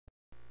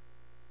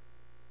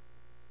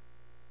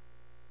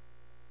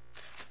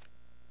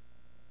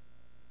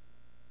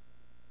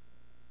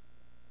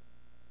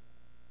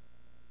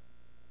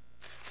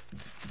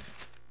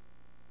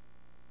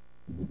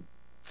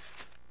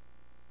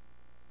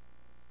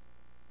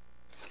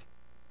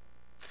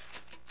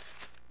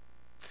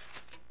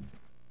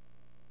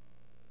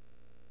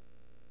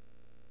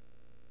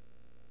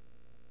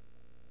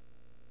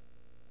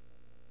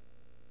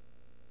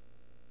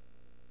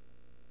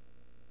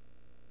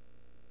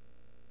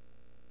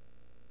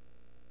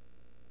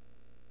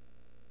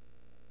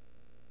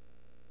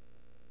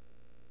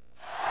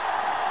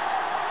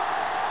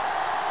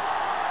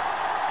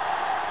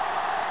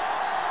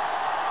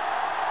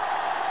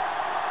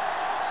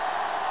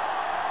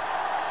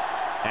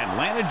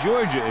Atlanta,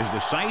 Georgia is the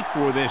site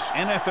for this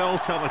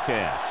NFL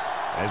telecast.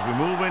 As we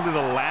move into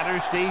the latter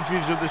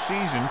stages of the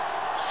season,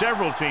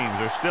 several teams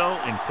are still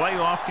in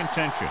playoff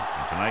contention.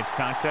 And tonight's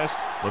contest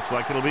looks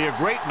like it'll be a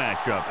great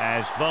matchup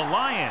as the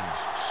Lions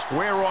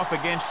square off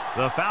against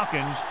the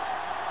Falcons.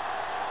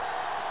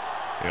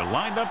 They're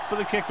lined up for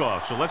the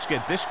kickoff, so let's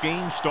get this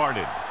game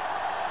started.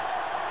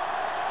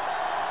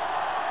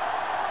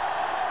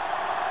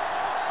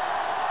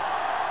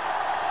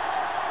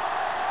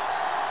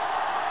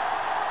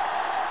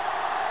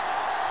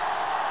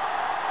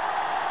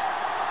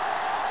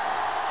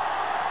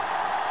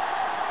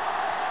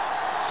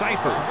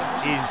 Cyphers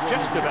is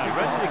just about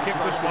ready to kick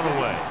this one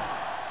away.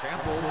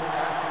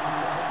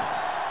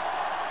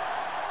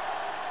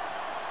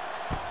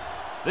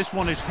 This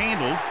one is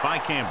handled by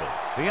Campbell.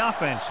 The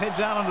offense heads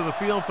out onto the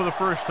field for the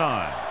first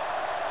time.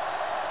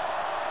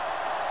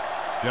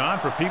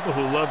 John, for people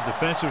who love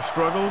defensive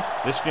struggles,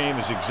 this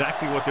game is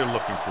exactly what they're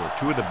looking for.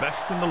 Two of the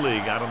best in the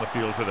league out on the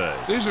field today.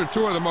 These are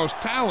two of the most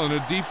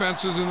talented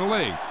defenses in the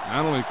league.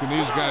 Not only can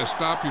these guys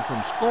stop you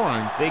from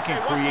scoring, they can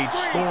create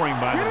scoring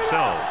by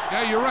themselves.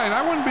 Yeah, you're right.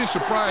 I wouldn't be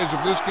surprised if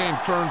this game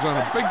turns on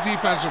a big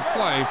defensive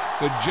play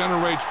that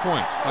generates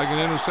points, like an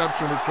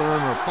interception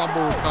return or a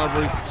fumble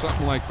recovery,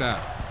 something like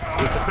that.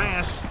 With the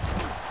pass,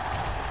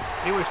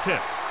 it was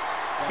tipped.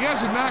 He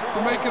has a knack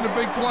for making a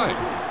big play.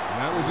 And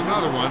that was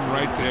another one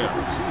right there.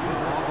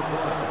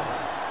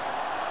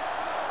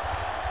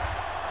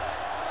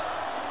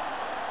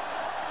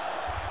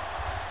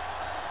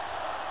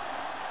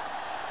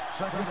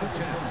 Second and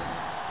 10.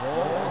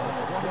 Ball on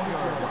the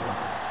 20-yard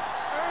line.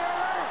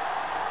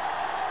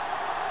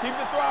 Keep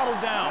the throttle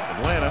down.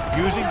 Atlanta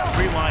using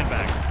three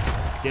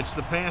linebackers. Gets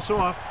the pass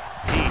off.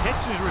 He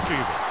hits his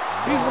receiver.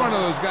 He's one of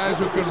those guys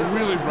who can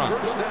really run.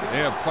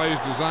 They have plays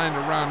designed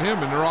around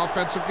him in their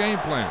offensive game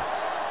plan.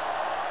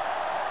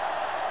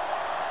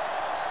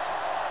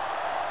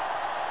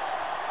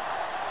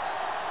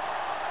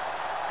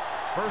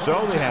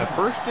 So they have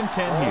first and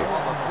 10 here.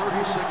 On the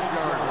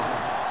 36-yard line.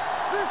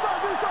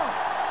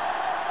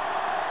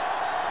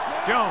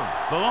 Jones,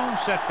 the lone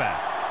setback.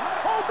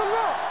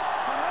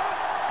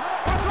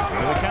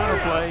 Into the counter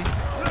play.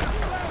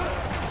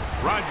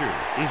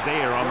 Rogers is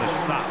there on the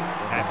stop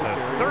at the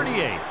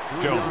 38.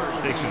 Jones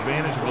takes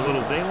advantage of a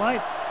little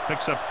daylight,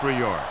 picks up 3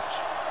 yards.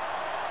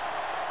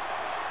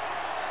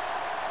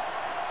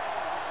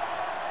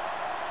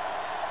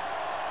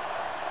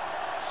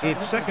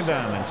 It's second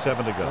down and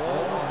 7 to go.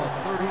 Ball on the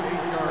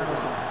 38-yard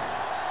line.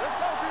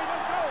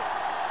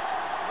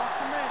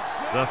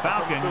 The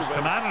Falcons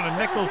come out in a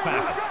nickel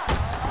package.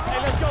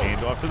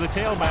 Hand off to the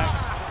tailback.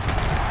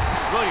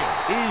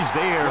 Williams is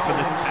there for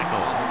the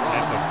tackle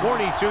at the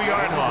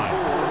 42-yard line.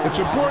 It's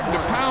important to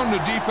pound the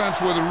defense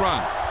with a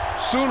run.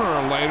 Sooner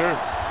or later,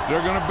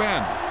 they're going to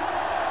bend.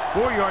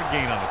 4-yard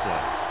gain on the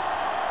play.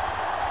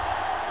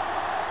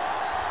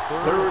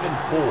 Third and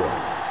 4.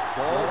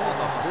 Ball on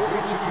the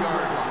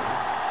 42-yard line.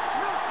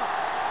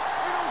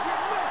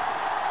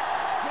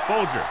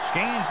 Bolger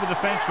scans the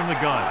defense from the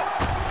gun.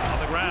 On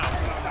the ground.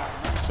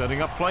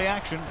 Setting up play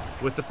action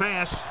with the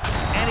pass.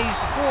 And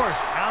he's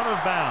forced out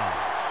of bounds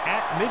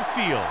at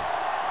midfield.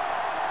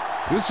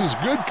 This is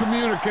good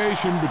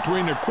communication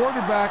between the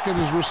quarterback and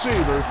his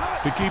receiver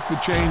to keep the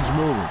chains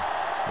moving.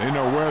 They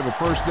know where the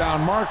first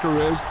down marker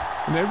is,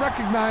 and they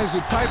recognize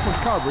the type of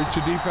coverage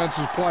the defense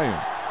is playing.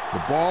 The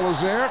ball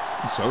is there,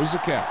 and so is the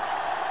catch.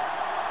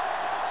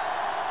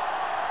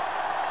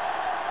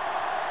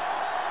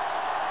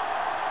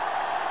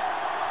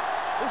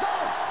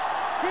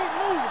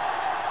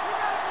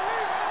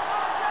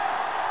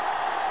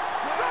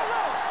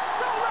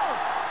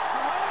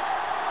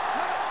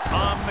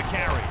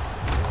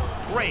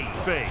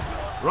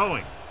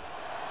 Throwing.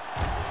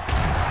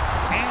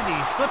 And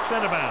he slips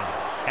out of bounds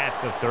at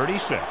the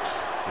 36.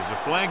 There's a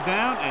flag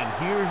down, and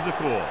here's the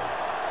call.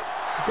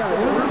 Got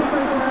an inadvertent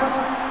face mask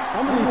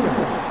on the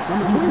defense.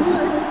 Number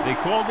 26. They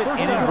called it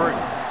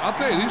inadvertent. I'll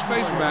tell you, these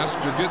face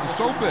masks are getting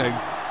so big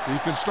that you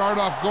can start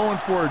off going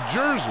for a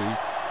jersey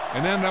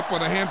and end up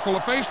with a handful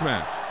of face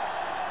masks.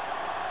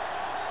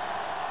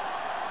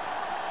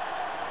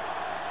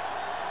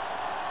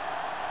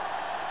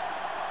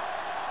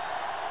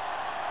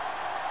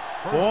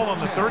 Ball on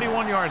the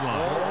 31-yard line.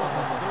 Ball on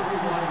the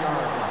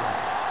 31-yard line.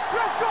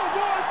 Let's go,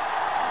 boys!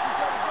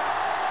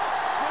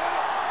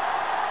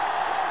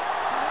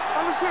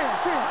 On the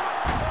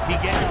 10.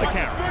 He gets the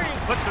carry,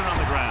 puts it on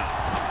the ground.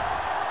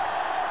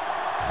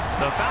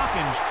 The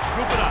Falcons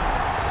scoop it up.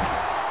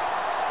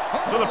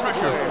 So the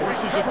pressure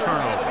forces a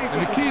turnover.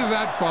 And the key to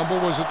that fumble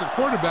was that the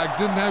quarterback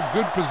didn't have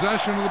good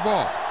possession of the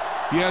ball.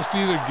 He has to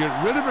either get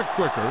rid of it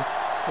quicker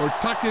or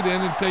tuck it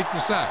in and take the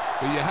sack.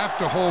 But you have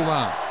to hold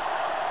on.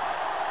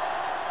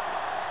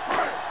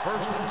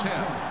 First and 10.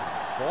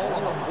 Ball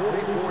on the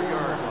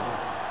 44-yard line.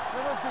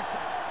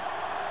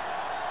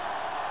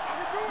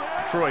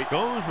 Detroit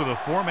goes with a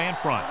 4-man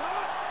front.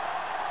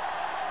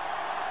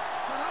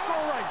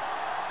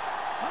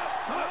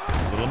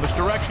 A little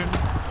misdirection.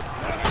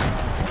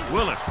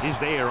 Willett is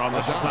there on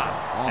the stop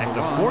at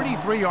the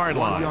 43-yard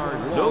line.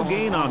 No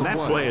gain on that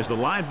play as the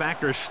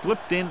linebacker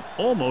slipped in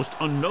almost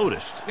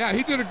unnoticed. Yeah,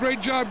 he did a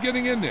great job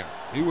getting in there.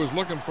 He was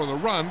looking for the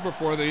run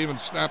before they even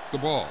snapped the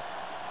ball.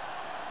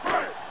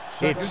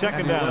 It's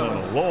second down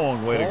and a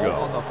long way to go.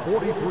 On the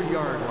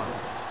 43-yard line.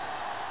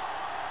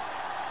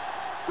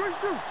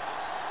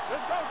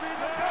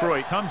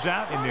 Detroit comes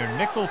out in their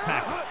nickel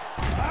package.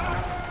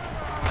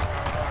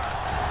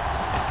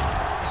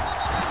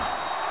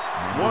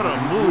 What a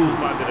move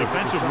by the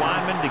defensive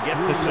lineman to get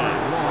the sack.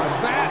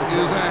 That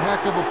is a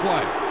heck of a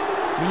play.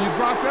 When you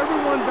drop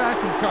everyone back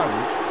in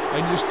coverage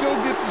and you still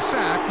get the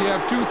sack, you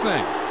have two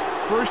things.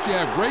 First, you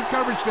have great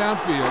coverage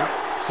downfield.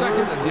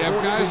 Second, you have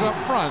guys up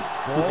front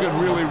who can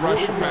really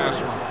rush the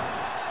passer.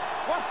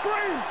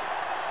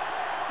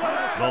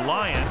 The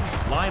Lions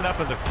line up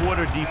in the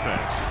quarter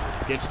defense.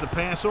 Gets the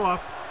pass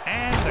off,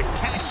 and the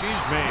catch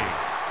is made.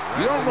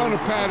 You don't run a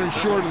pattern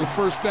short of the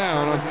first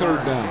down on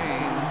third down.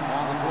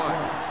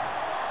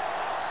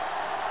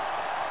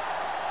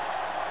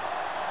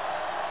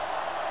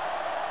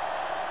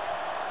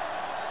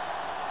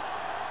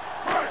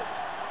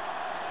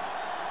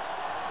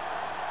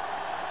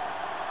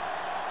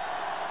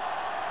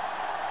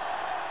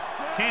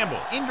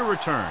 Campbell into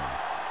return.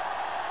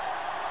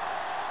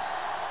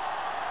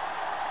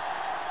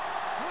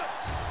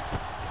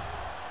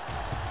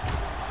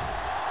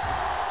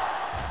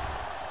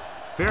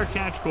 Fair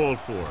catch called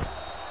for.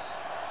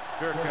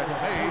 Fair catch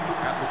made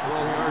at the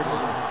 12-yard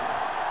line.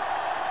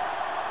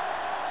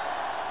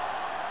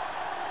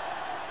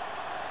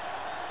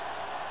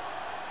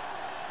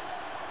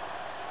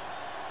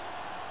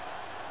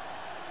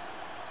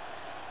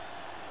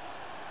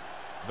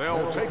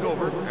 They'll take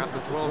over at the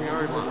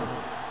 12-yard line.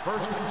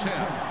 First and 10.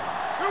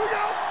 Here we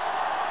go.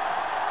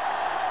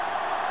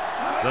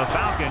 The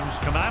Falcons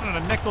come out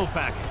in a nickel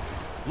package,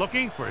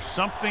 looking for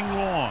something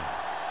long.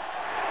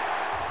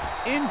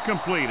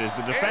 Incomplete as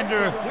the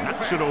defender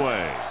knocks it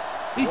away.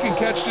 He can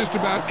catch just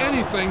about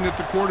anything that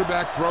the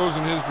quarterback throws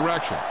in his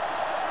direction.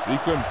 He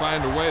couldn't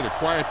find a way to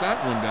quiet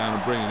that one down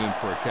and bring it in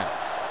for a catch.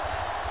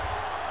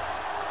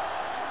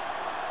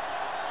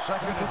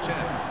 Second and 10.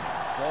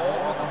 Ball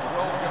on the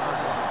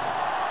 12-yard line.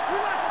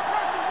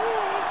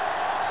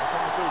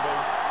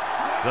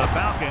 The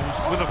Falcons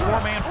with a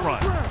four-man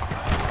front.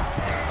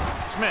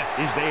 Smith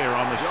is there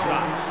on the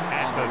stop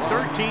at the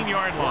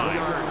 13-yard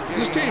line.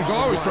 This team's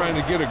always trying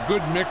to get a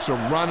good mix of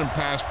run and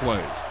pass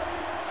plays.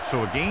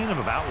 So a gain of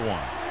about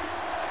one.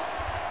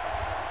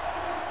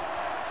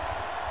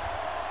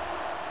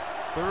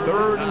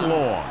 Third and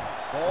long.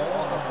 Ball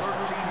on the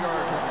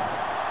 13-yard line.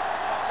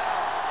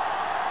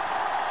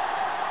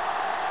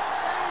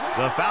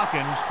 The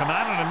Falcons come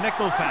out in a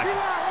nickel package.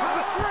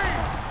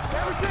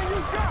 Everything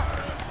you got.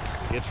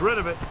 Gets rid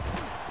of it,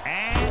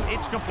 and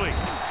it's complete.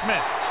 Smith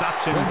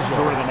stops him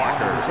short of the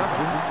marker.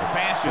 The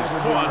pass is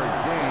caught,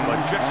 but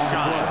just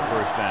shy of the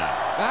first down.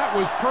 That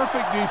was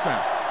perfect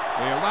defense.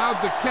 They allowed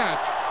the catch,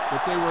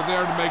 but they were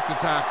there to make the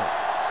tackle.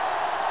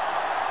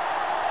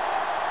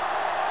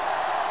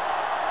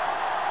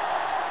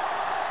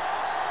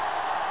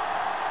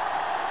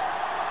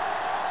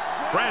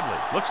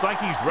 Bradley looks like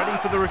he's ready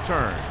for the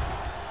return.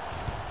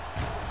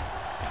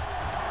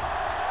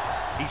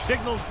 He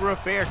signals for a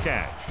fair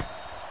catch.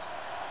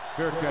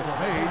 Fair catch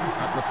made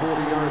at the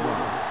 40-yard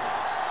line.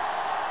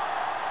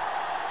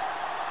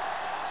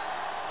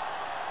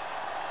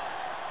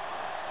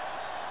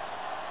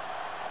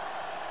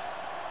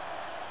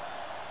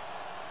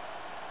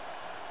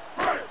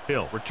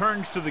 Hill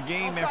returns to the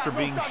game after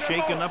being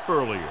shaken up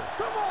earlier.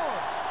 Come on.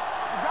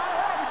 You gotta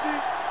have it, D.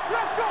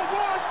 Let's go,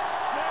 boys.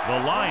 The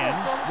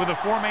Lions with a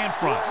four-man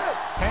front.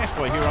 Pass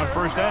play here on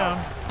first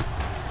down.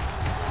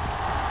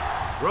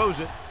 Throws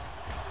it.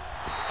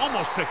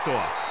 Almost picked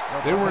off.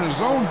 They were in a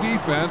zone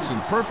defense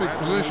in perfect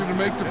position to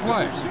make the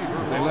play.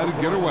 They let it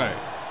get away.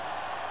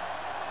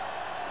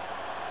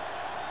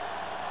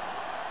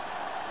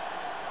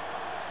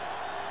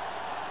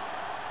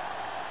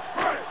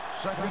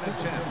 Second and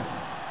 10.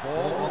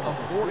 Ball on the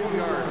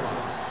 40-yard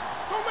line.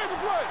 Don't make a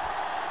play.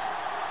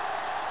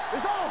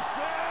 It's on.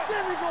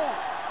 There we go.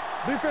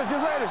 Defense,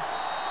 get ready.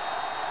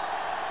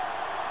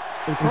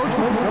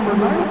 Encroachment, number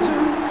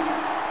 92.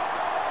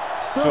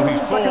 Still So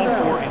he's second called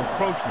down. for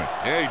encroachment.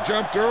 Yeah, he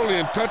jumped early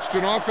and touched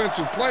an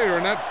offensive player,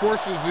 and that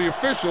forces the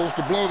officials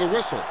to blow the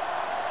whistle.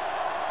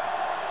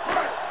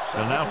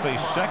 They'll now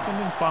face 2nd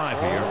and 5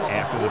 here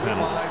after the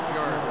penalty.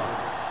 45-yard line.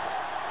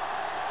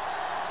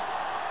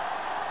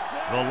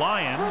 The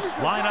Lions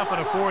line up in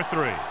a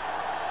 4-3. Hey,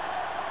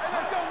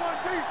 let's go, one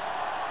deep.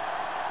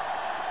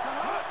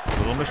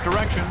 Little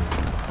misdirection.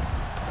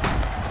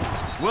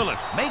 Willett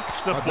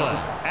makes the play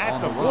at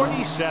the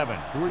 47.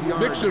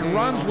 Mixing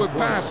runs with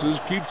passes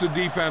keeps the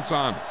defense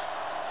honest.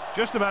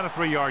 Just about a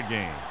 3-yard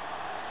gain.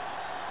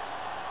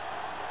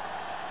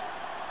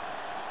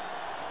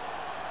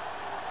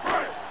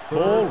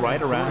 Ball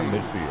right around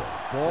midfield.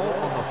 Ball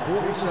on the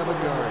 47-yard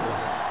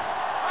line.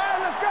 All right,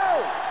 let's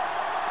go.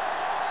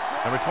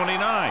 Number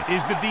 29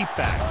 is the deep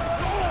back.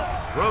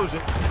 Throws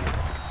it.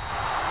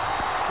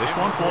 This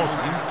one falls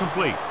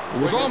incomplete.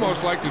 It was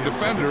almost like the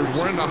defenders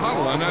were in the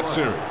huddle on that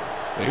series.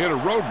 They hit a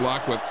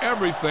roadblock with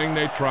everything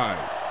they tried.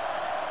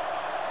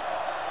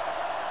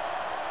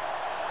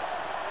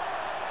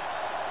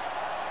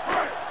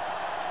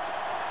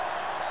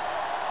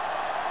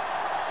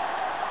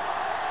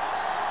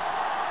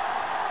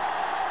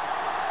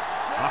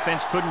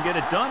 Offense couldn't get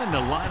it done, and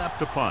they'll line up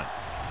to punt.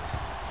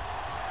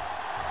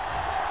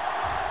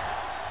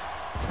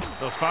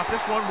 They'll spot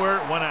this one where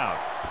it went out.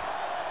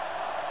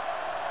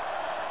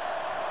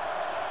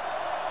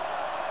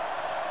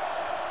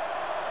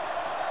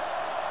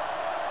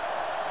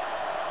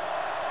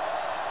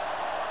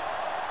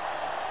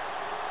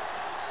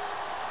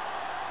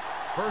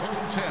 First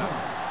and 10.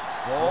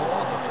 Ball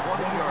on the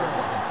 20-yard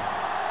line.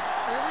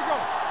 Here we go.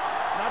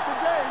 Not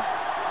today.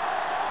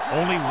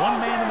 Only one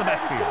man in the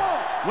backfield.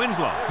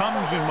 Winslow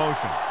comes in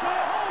motion.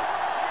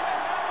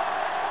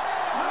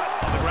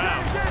 On the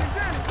ground.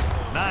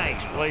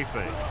 Nice play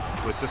fake.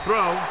 With the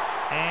throw.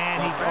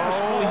 And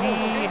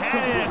he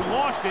had it and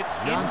lost it.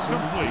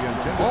 Incomplete.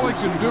 All he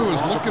can do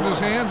is look at his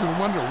hands and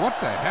wonder what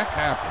the heck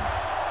happened.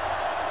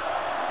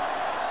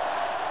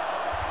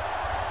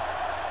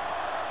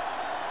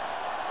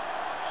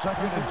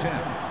 Second and 10.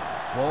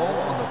 Ball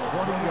on the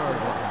 20-yard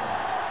line.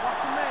 Watch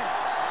your man.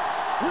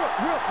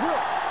 Whip.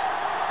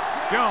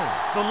 Jones,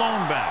 the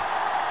lone back.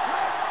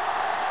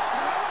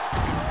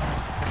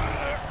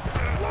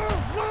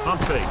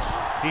 Pump fakes.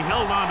 He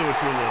held onto it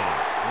too long.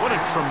 What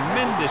a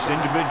tremendous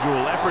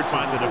individual effort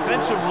by the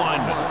defensive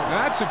lineman.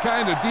 Now, that's the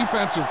kind of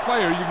defensive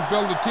player you can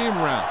build a team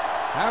around.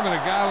 Having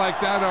a guy like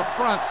that up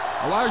front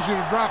allows you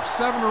to drop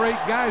 7 or 8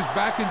 guys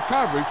back in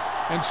coverage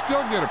and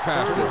still get a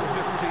pass rush.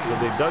 So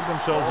they dug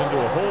themselves into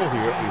a hole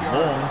here, a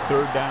long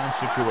third down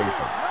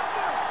situation.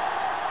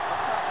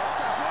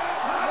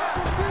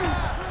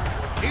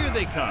 Here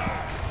they come,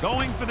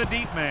 going for the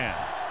deep man.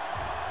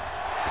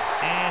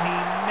 And he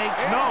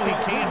makes he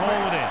can't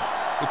hold it in.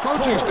 The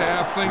coaching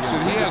staff thinks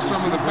that he has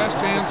some of the best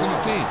hands in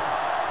the team.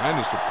 And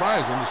it's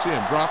surprising to see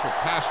him drop a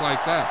pass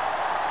like that.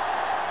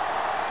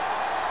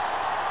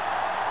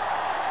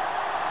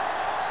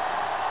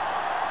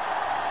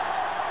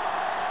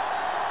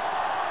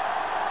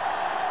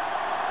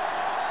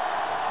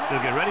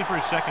 They'll get ready for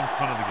his second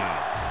punt of the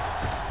game.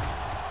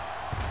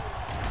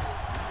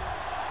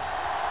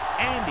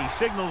 And he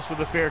signals for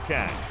the fair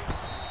catch.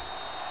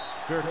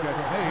 Fair catch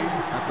made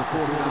at the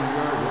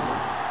 49-yard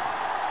line.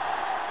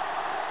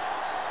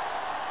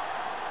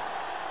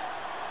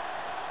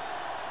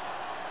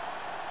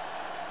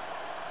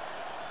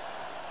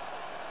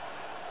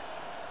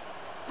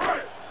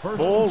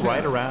 Ball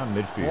right around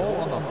midfield. Ball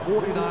on the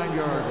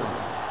 49-yard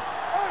line.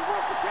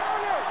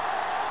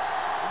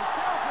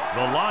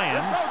 The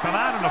Lions come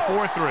out in a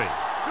 4-3.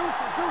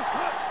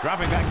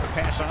 Dropping back to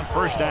pass on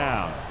first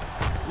down.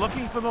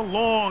 Looking for the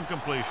long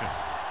completion.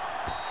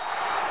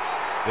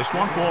 This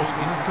one falls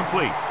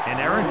incomplete. An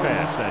errant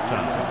pass that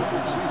time.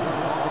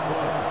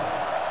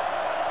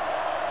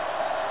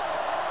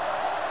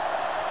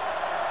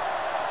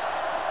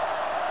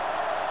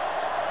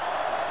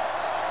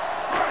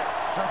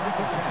 Second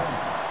and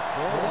 10.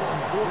 Ball on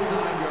the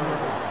 49-yard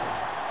line.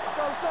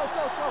 Let's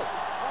go.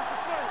 Watch the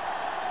play.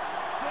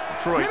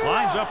 Detroit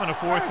lines up in a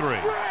 4-3.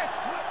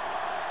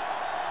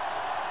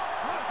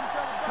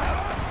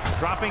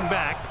 Dropping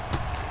back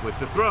with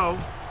the throw.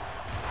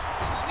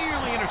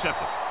 Nearly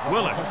intercepted.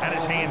 Willis had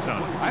his hands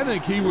on it. I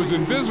think he was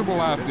invisible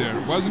out there.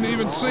 Wasn't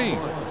even seen.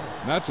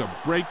 And that's a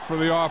break for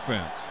the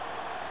offense.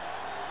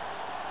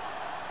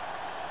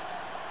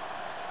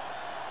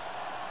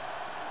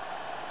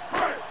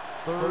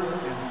 Third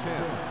and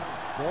 10.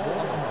 Ball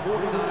on the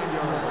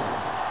 49-yard line.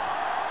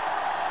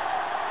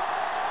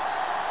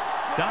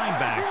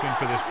 Dimebacks in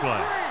for this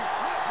play.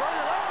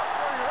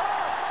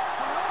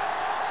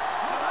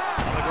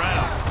 On the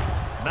ground.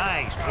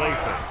 Nice play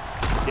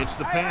fake. Gets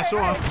the pass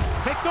off.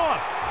 Picked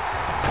off.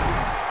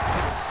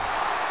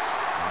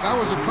 That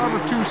was a cover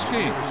 2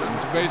 scheme.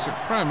 Its basic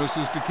premise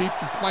is to keep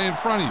the play in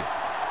front of you.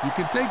 You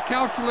can take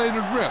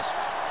calculated risks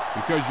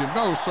because you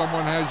know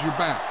someone has your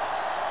back.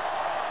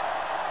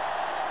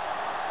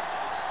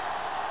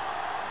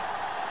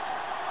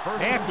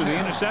 After the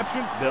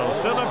interception, they'll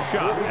set up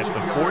shop at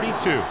the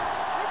 42.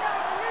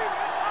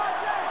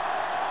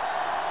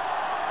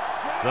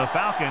 The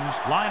Falcons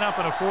line up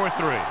in a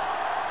 4-3.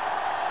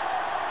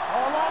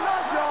 All on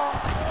us, y'all.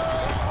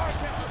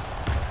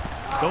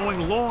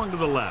 Going long to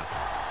the left.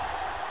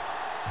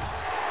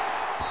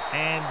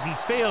 And he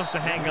fails to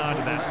hang on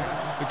to that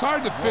pass. It's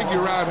hard to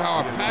figure out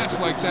how a pass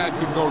like that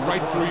could go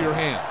right through your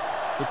hand.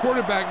 The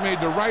quarterback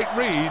made the right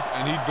read,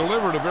 and he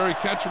delivered a very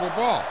catchable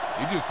ball.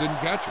 He just didn't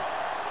catch it.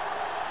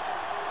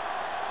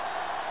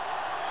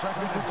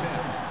 Second and 10.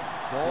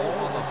 Ball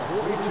on the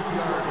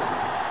 42-yard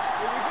line.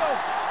 Here we go.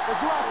 Let's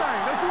do our thing.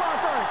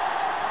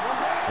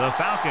 The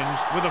Falcons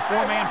with a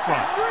 4-man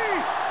front.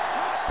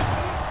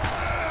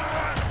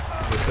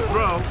 With the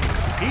throw,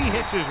 he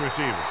hits his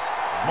receiver.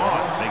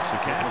 Moss makes the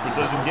catch but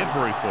doesn't get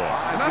very far.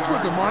 And that's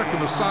what the mark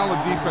of a solid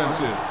defense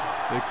is.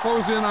 They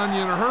close in on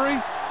you in a hurry,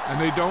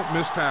 and they don't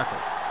miss tackle.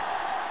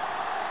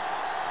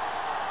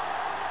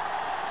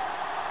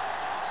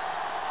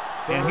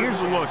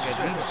 Here's a look at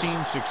each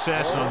team's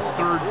success on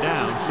third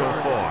down so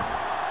far.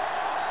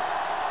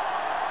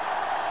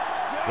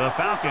 The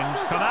Falcons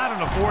come out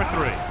in a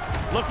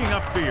 4-3. Looking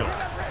upfield.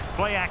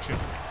 Play action.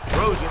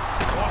 Throws it.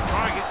 Off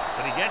target,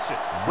 but he gets it.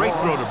 Great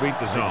throw to beat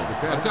the zone.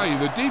 I'll tell you,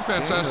 the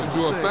defense has to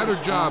do a better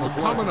job of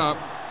coming up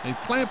and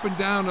clamping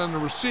down on the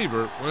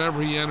receiver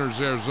whenever he enters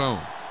their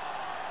zone.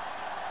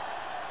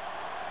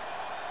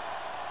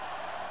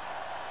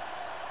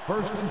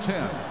 First and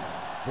 10.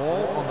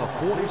 Ball on the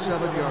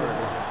 47-yard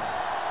line.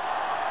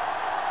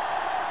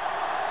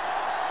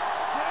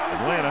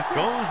 Atlanta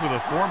goes with a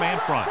 4-man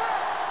front.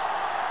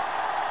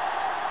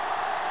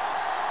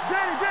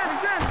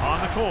 On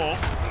the call.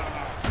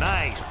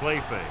 Nice play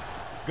fake.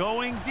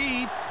 Going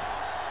deep.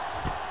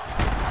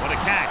 What a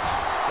catch.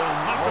 They'll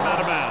knock him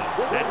out of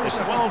bounds at the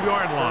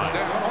 12-yard line.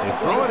 They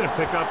throw it and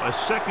pick up a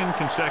second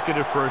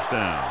consecutive first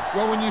down.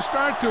 Well, when you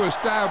start to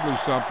establish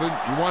something,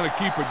 you want to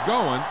keep it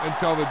going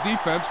until the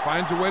defense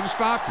finds a way to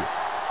stop you.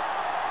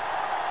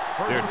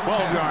 They're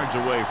 12 yards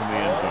away from the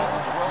end zone.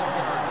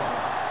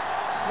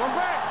 One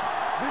back.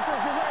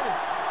 Defense, get ready.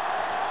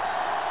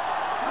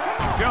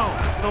 Jones,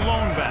 the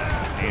lone back.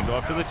 Hand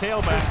off to the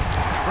tailback.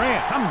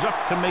 Grant comes up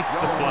to make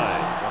the play.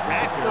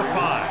 At the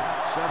 5.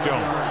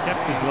 Jones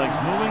kept his legs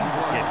moving,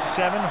 gets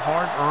 7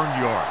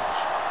 hard-earned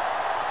yards.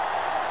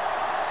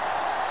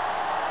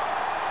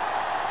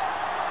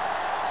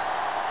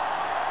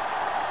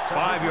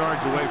 Five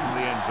yards away from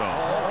the end zone.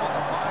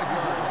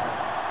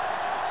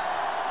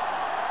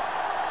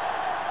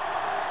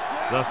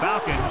 The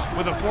Falcons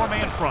with a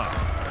 4-man front.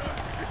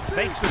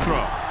 Fakes the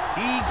throw.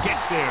 He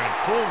gets there and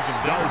pulls him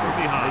down from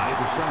behind.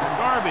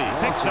 Darby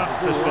picks up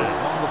the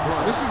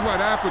sack. This is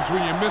what happens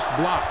when you miss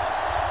block.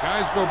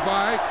 Guys go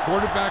by,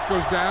 quarterback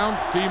goes down,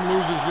 team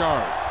loses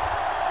yards.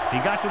 He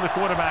got to the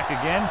quarterback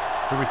again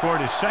to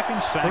record his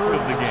second sack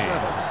of the game.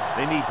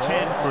 They need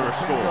 10 for a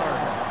score.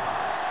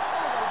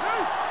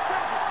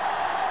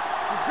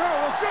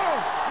 Let's go.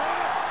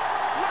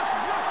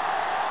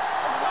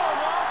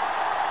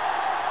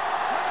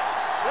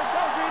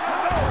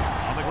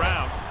 On the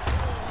ground.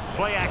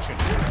 Play action.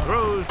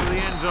 Throws to the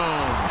end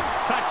zone.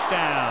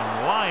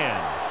 Touchdown,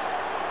 Lions.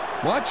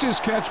 Watch this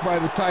catch by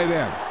the tight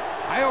end.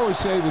 I always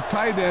say the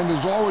tight end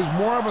is always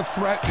more of a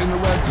threat in the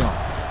red zone.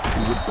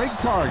 He's a big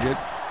target,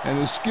 and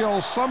his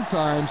skills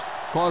sometimes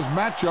cause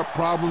matchup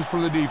problems for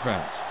the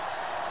defense.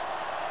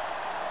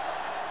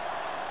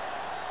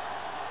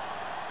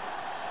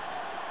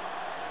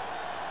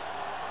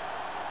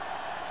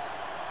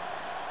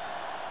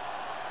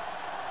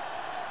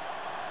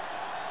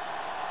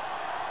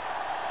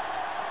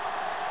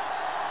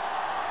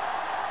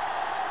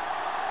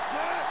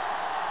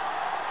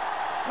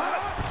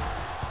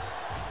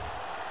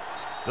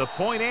 The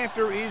point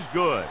after is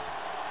good.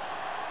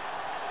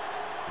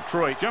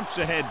 Detroit jumps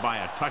ahead by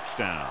a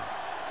touchdown.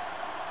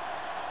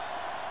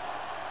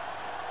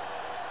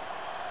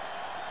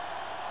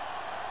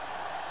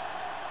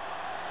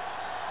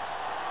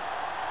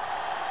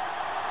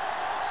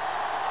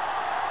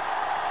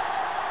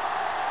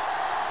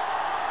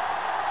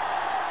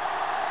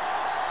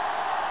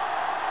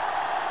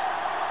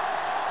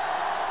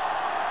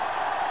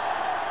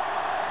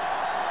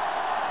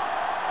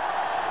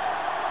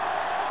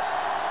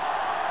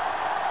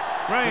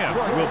 Graham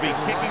will be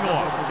kicking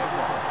off.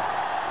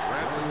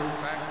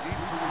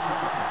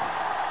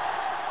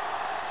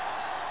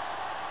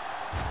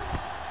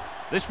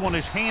 This one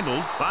is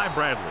handled by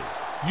Bradley.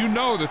 You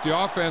know that the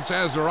offense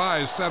has their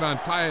eyes set on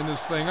tying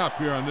this thing up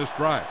here on this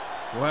drive.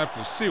 We'll have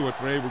to see what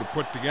they're able to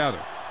put together.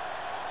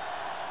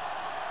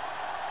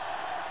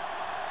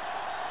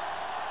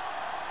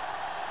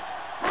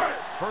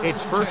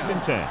 It's first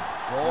and 10.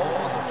 Ball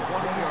on the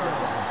 20-yard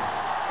line.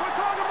 We're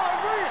talking about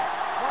Green.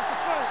 Watch the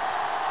play.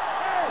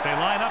 They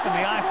line up in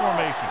the I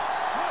formation.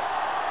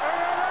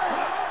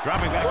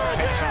 Dropping back for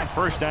pass on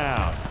first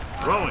down.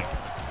 Throwing.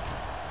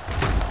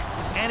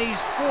 And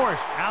he's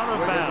forced out of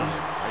bounds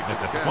at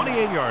the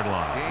 28-yard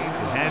line.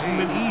 It hasn't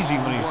been easy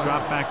when he's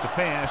dropped back to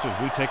pass as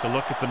we take a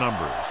look at the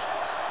numbers.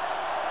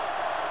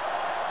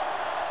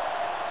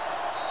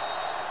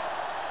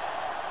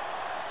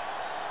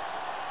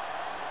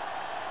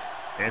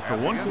 After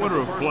one quarter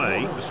of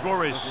play, the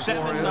score is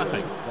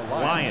 7-0.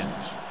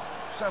 Lions.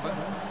 7,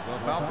 the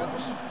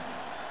Falcons,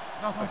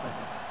 nothing.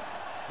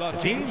 The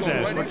teams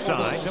as switch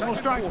sides and will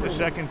start the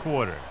second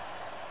quarter.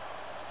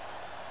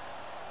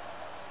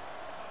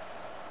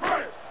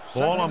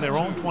 Ball on their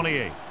own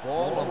 28.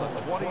 Ball on the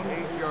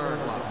 28-yard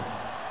line.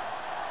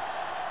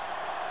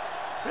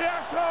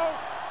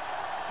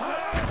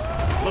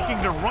 Looking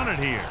to run it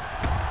here.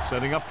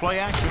 Setting up play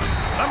action.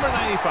 Number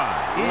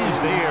 95 is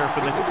there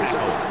for the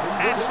tackle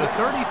at the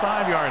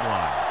 35-yard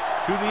line.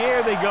 To the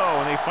air they go,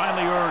 and they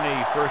finally earn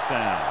a first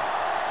down.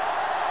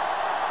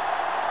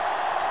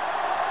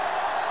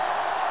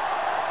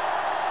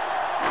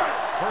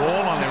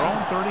 Ball on their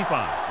own 35.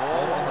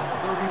 Ball on the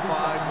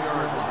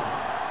 35-yard line.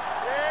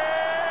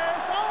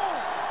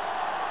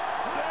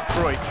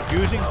 Detroit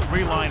using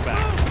 3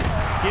 linebackers.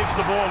 Gives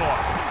the ball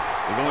off.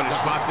 They're going to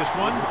spot this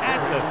one at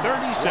the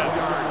 37.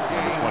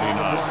 Number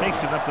 29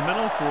 takes it up the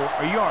middle for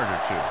a yard or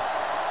two.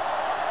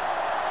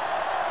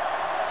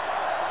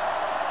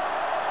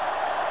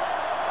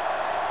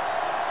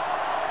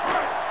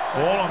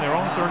 Ball on their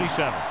own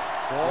 37.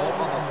 Ball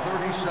on the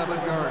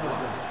 37-yard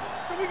line.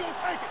 So we gonna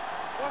take it.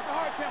 What's the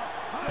hard count?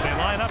 They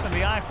line up in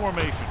the I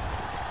formation.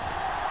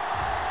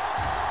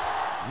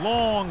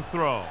 Long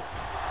throw.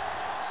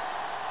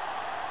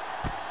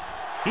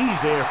 He's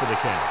there for the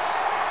catch.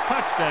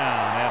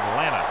 Touchdown,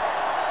 Atlanta.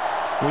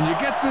 When you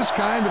get this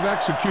kind of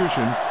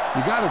execution,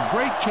 you got a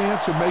great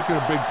chance of making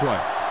a big play.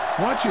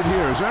 Watch it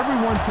here as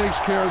everyone takes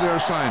care of their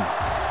assignment.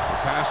 The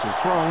pass is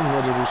thrown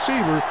where the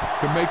receiver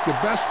can make the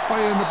best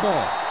play in the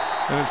ball,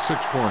 and it's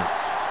 6 points.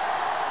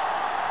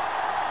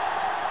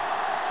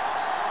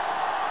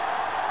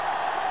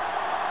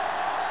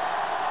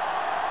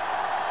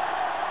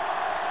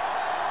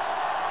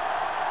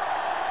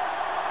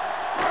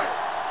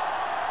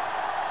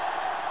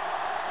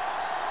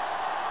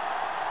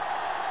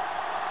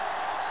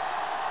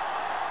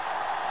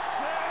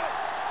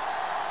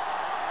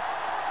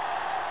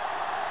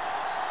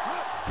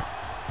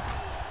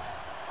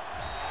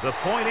 The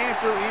point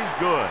after is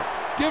good.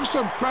 Give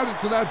some credit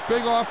to that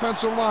big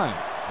offensive line.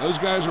 Those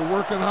guys are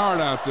working hard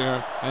out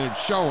there, and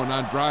it's showing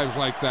on drives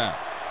like that.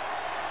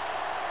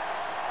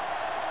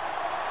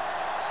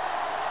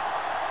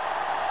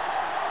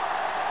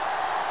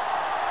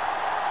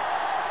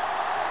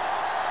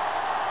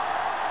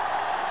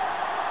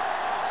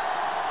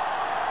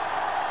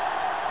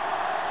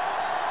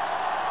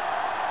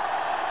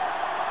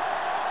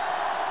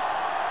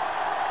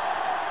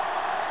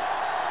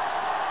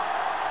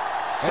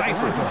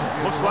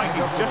 Cyphers looks like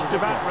he's just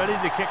about ready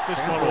to kick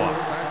this one off.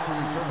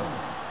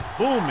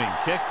 Booming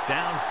kick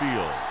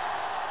downfield.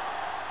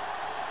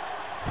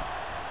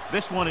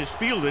 This one is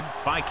fielded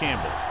by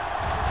Campbell.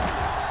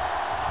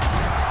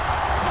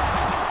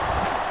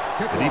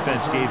 The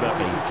defense gave up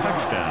a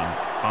touchdown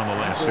on the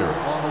last series.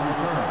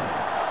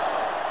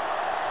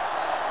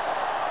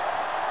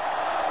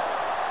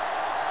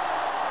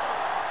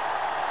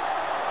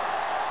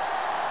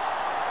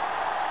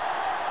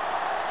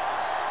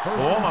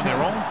 Ball on their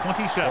own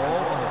 27.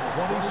 Ball on the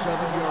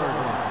 27-yard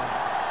line.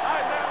 All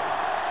right, man.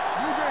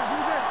 Move in.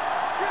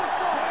 Get it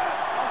started.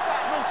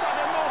 Don't stop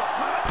that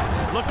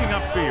motor. Looking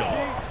upfield.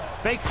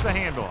 Fakes the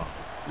handoff.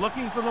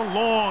 Looking for the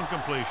long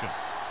completion.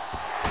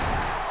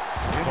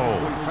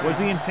 Coles was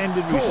the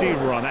intended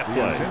receiver on that play.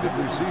 The intended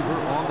receiver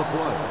on the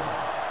play.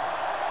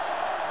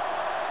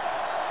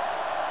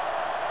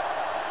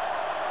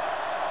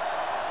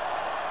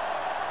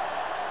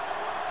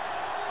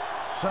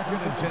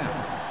 Second and 10.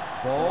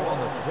 Ball on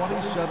the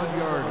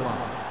 27-yard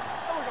line.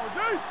 There we go,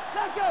 D.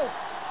 Let's go.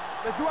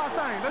 Let's do our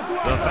thing.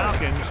 The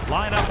Falcons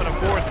line up in a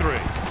 4-3.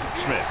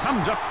 Smith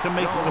comes up to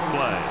make the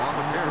play.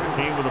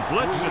 Came with a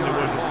blitz and there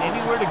wasn't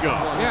anywhere to go.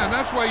 Yeah, and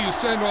that's why you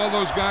send all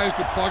those guys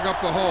to plug up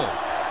the holes.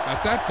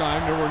 At that time,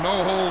 there were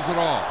no holes at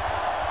all.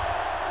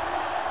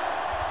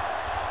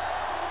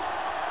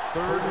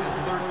 Third and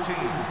 13.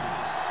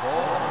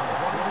 Ball on the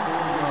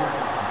 24-yard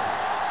line.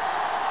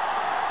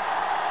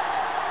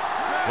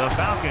 The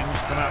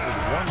Falcons come out with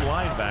one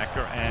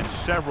linebacker and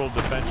several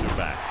defensive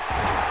backs.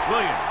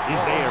 Williams is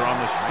there on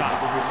the stop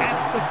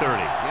at the 30.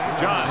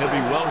 John, he'll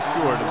be well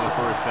short of the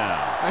first down.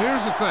 Now,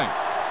 here's the thing.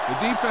 The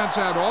defense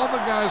had all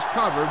the guys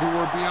covered who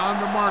were beyond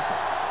the marker.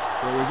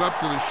 So it was up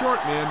to the short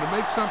man to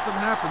make something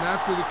happen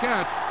after the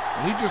catch,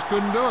 and he just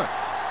couldn't do it.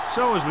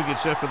 So as we get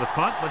set for the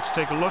punt, let's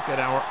take a look at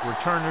our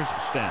returners'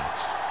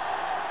 stats.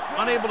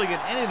 Unable to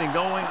get anything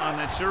going on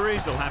that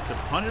series, they'll have to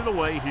punt it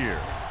away here.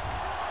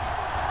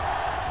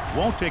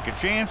 Won't take a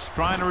chance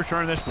trying to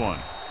return this one.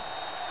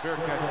 Fair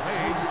catch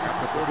made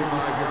at the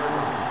 45-yard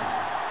line.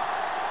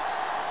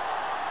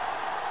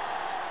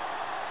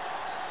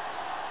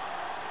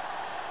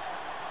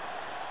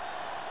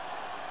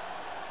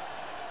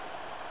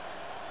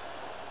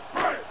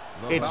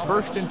 It's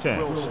first and 10.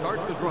 Will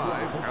start the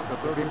drive at the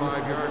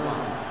 35-yard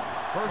line.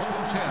 First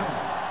and 10.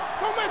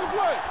 Don't make a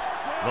play.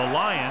 The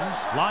Lions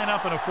line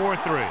up in a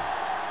 4-3.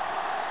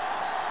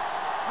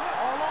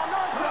 All on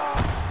us, y'all.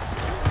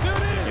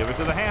 Give it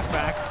to the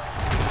halfback.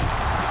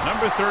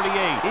 Number 38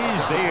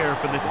 is there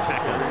for the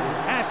tackle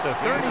at the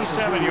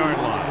 37-yard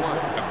line.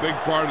 A big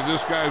part of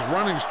this guy's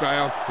running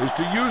style is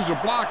to use the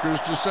blockers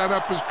to set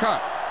up his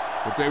cut,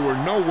 but they were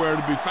nowhere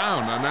to be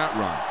found on that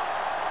run.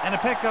 And a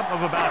pickup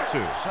of about 2.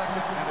 Second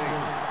and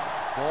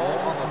 8. Ball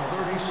on the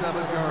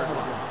 37-yard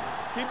line.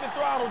 Keep the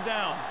throttle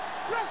down.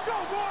 Let's go,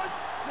 boys.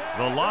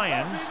 The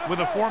Lions with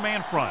a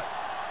 4-man front.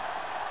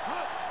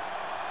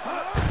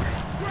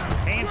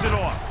 Hands it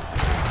off.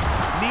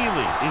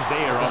 Neely is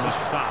there on the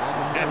stop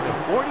at the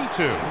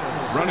 42.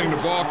 Running the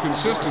ball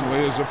consistently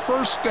is the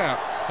first step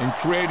in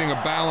creating a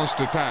balanced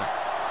attack.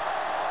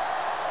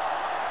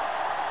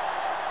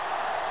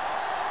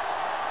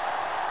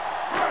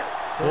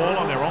 Ball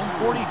on their own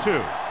 42.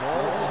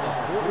 Ball on the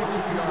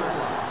 42-yard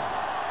line.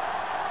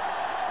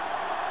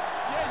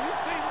 Yeah, you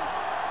see me.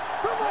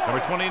 Come on.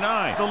 Number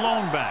 29, the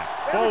lone back.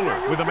 Bowler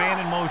with a man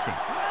in motion.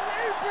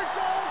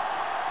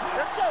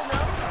 Let's go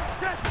now.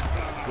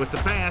 With the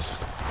pass,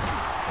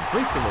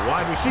 complete to the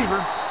wide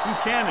receiver.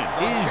 Buchanan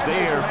is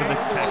there for the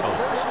tackle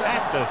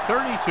at the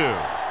 32.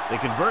 They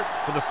convert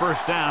for the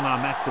first down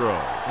on that throw.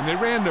 And they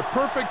ran the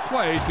perfect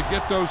play to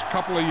get those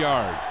couple of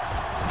yards.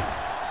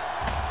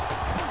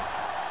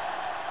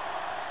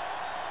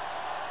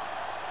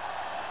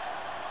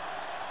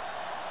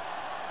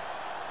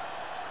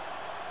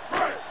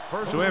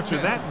 So after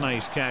that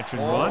nice catch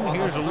and run,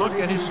 here's a look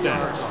at his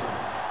stats.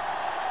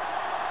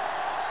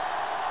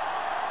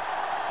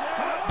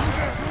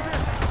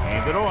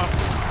 Hand it off.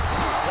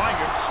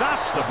 Schweiger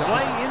stops the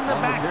play in the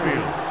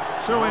backfield.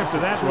 So after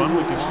that run,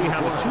 we can see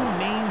how the two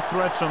main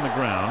threats on the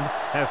ground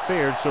have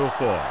fared so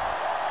far.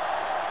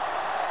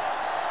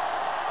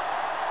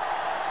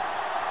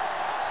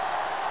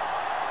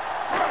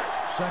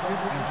 Second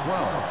and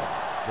 12.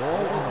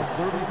 Ball on the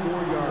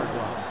 34-yard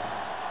line.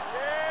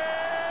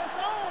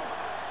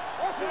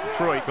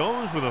 Detroit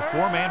goes with a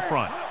four-man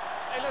front.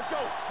 Hey, let's go.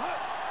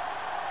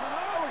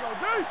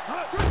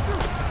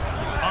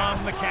 On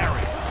the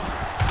carry.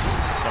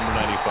 Number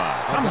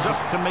 95 comes up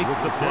to make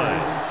the play.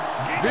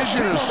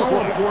 Vision is so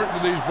important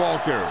to these ball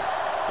carriers.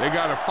 They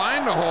got to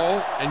find the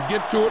hole and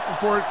get to it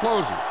before it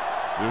closes.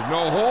 There's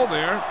no hole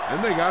there,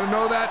 and they got to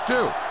know that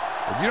too.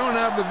 If you don't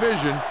have the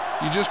vision,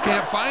 you just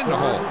can't find the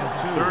hole.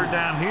 Third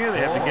down here, they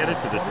have to get it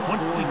to the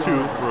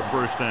 22 for a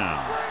first down.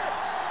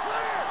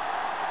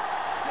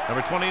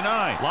 Number 29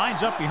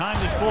 lines up behind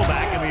his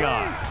fullback in the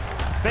eye.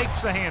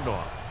 Fakes the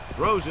handoff.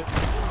 Throws it.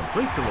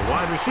 Complete to the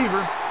wide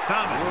receiver.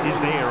 Thomas is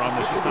there on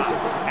the stop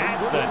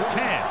at the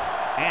 10.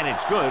 And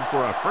it's good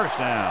for a first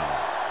down.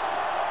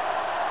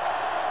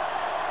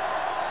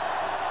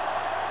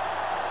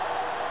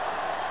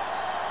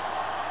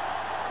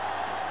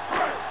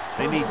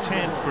 They need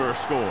 10 for a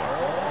score.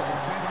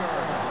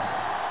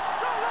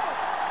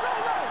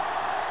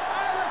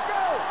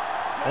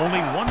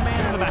 Only one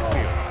man in the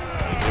backfield.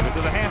 They give it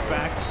to the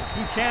halfback.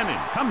 Buchanan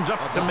comes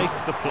up to make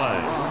the play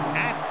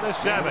at the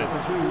 7.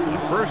 The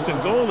first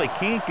and goal, they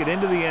can't get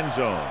into the end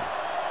zone.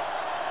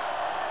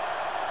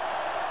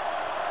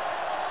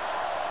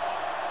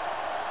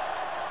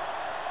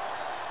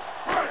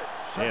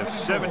 They have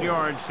 7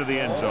 yards to the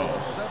end zone. I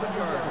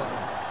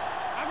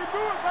can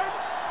do it, baby.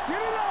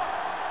 Get it up.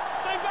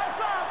 Think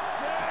outside.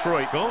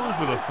 Detroit goes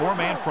with a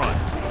four-man front.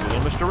 A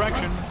little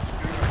misdirection.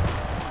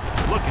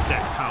 Look at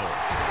that power.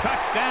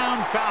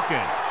 Touchdown,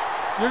 Falcons.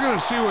 You're going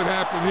to see what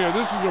happened here.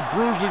 This is a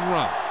bruising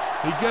run.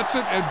 He gets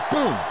it, and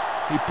boom,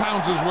 he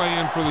pounds his way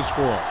in for the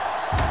score.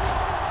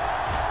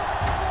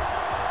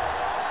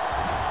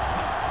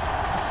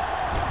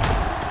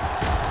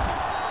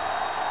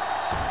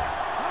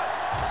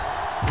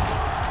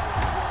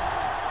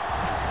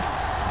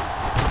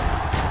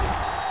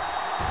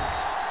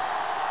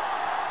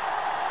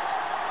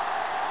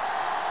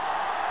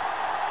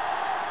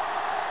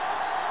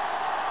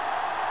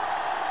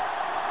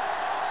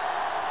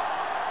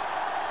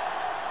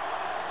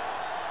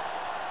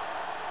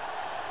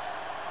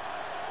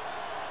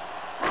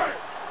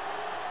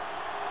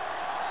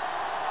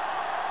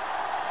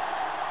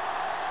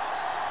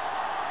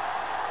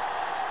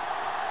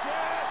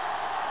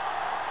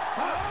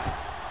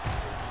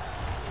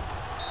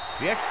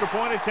 The extra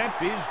point attempt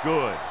is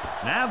good.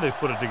 Now they've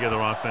put it together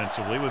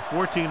offensively with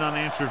 14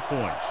 unanswered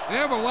points. They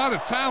have a lot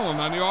of talent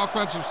on the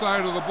offensive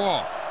side of the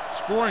ball.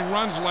 Scoring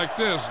runs like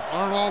this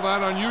aren't all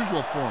that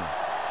unusual for them.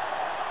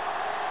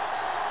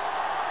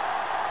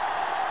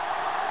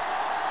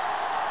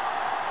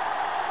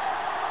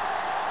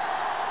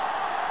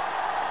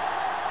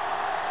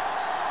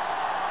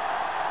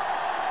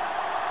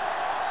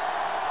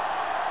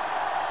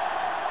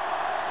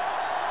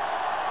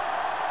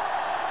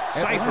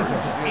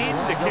 Cyphers in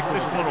to kick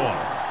this one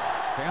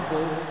off.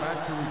 Campbell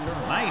back to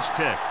return. Nice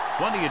kick.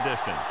 Plenty of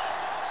distance.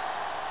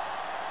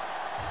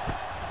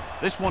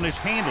 This one is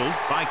handled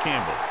by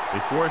Campbell. They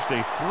forced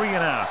a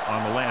 3-and-out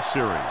on the last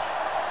series.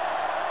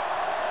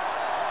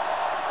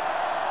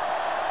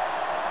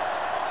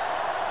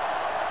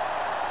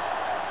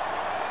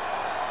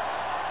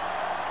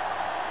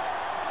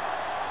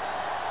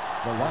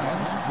 The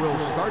Lions will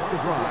start the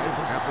drive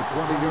at the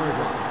 20-yard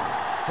line.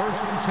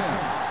 First and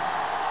 10.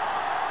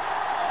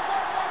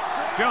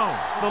 Jones,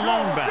 the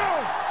lone back.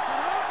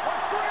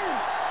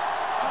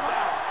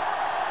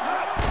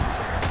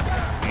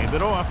 Hand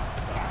it off.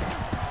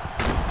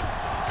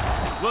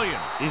 Williams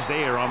is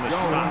there on the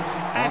stop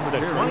at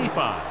the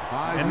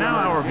 25. And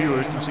now our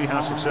viewers can see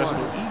how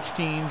successful each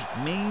team's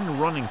main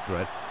running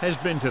threat has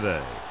been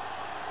today.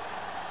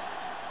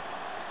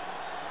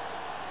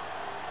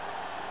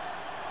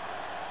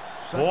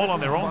 Ball on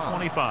their own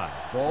 25.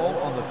 Ball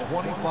on the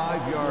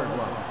 25-yard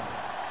line.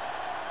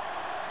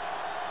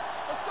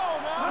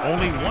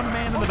 Only one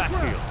man in the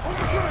backfield.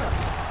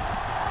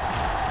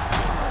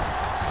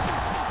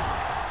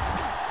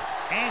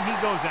 And he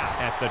goes out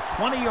at the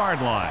 20-yard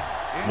line.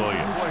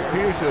 Williams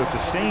appears to have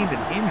sustained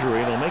an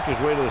injury and will make his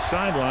way to the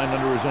sideline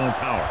under his own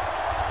power.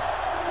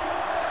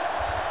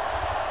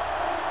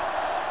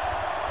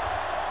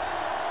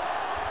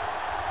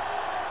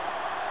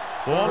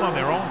 Ball on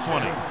their own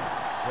 20.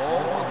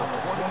 Ball on the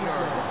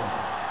 20-yard line.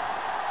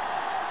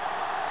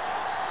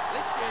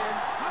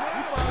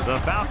 The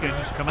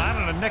Falcons come out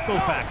in a nickel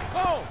package.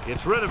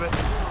 Gets rid of it,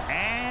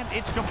 and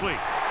it's complete.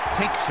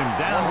 Takes him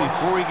down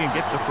before he can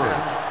get the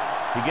first.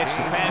 He gets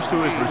the pass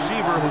to his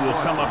receiver, who will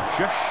come up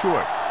just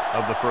short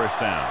of the first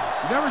down.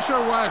 You're never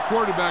sure why a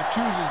quarterback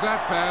chooses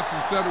that pass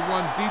instead of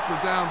one deeper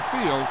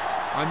downfield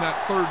on that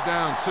third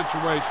down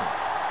situation.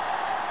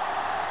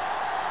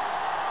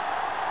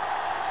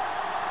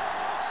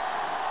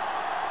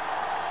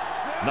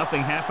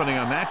 Nothing happening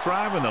on that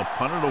drive, and they'll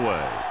punt it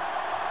away.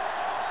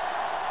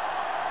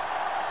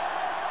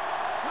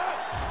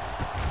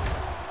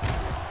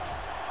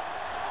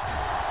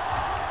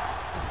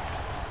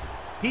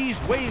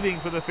 He's waving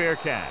for the fair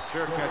catch.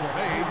 Fair catch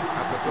made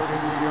at the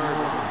 33-yard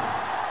line.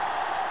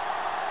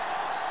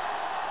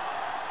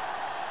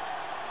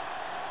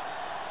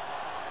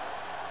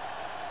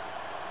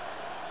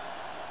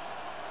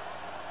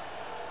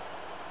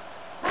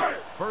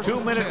 First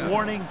 2-minute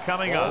warning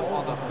coming up.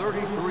 On the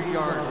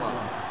 33-yard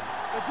line.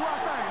 Let's do our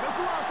thing. Let's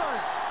do our thing.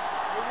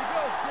 Here we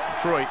go, Sam.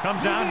 Detroit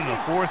comes out in a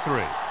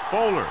 4-3.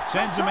 Bowler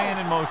sends a man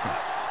in motion.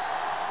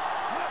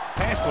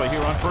 Pass play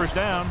here on first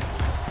down.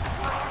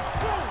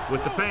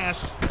 With the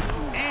pass,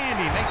 and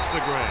he makes the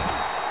grab.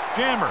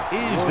 Jammer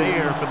is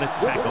there for the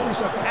tackle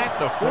at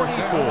the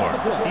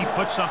 44. He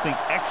puts something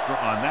extra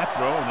on that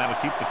throw, and that'll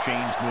keep the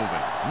chains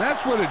moving. And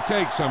that's what it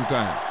takes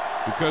sometimes,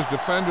 because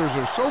defenders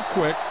are so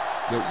quick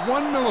that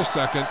 1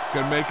 millisecond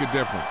can make a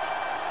difference.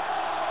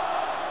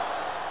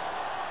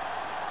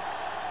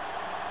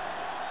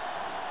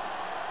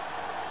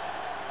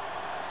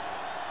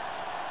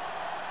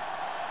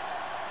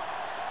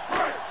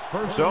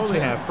 So they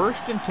have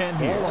 1st and 10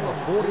 here. Ball on the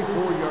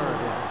 44-yard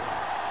line.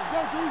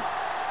 Let's go, D.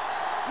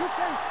 You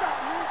can't stop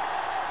me.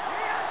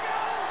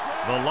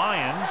 The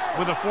Lions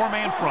with a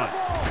 4-man front.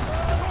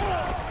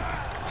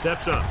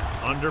 Steps up,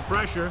 under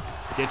pressure,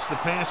 gets the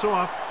pass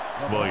off.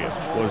 Williams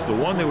was the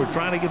one they were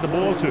trying to get the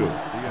ball to. The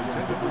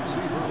intended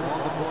receiver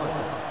on the play.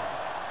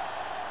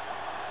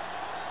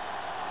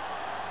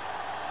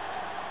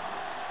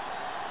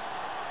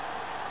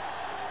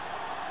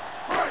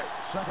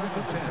 Second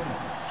and 10.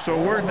 So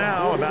word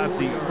now about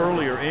the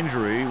earlier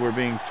injury. We're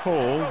being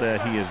told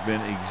that he has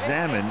been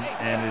examined,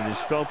 and it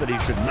is felt that he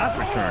should not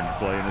return to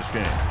play in this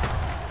game.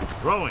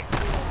 Throwing.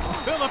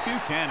 Philip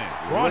Buchanan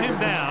brought him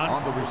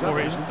down for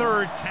his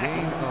 3rd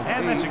tackle,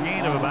 and that's a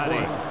gain of about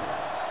 8.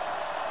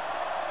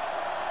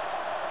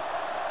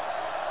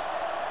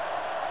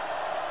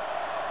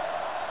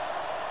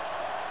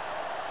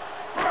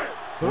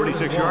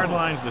 46-yard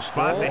line's the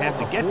spot they have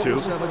to get to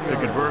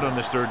convert on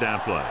this 3rd down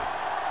play.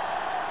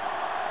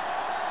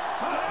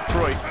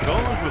 Detroit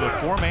goes with a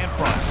 4-man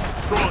front.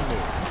 Strong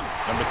move.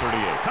 Number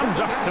 38 comes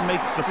up to make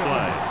the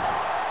play.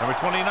 Number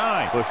 29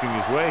 pushing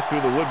his way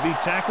through the would-be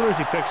tacklers.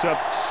 He picks up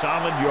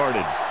solid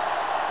yardage.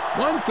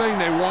 One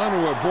thing they want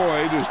to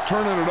avoid is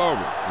turning it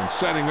over and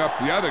setting up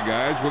the other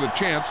guys with a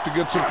chance to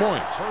get some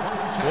points.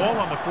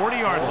 Ball on the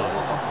 40-yard line.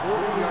 There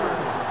we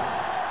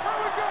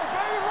go,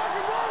 baby. Rock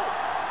and roll.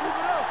 Keep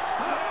it up.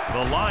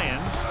 The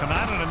Lions come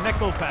out in a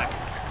nickel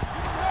package.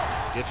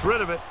 Gets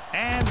rid of it,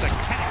 and the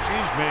catch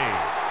is made.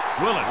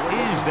 Willis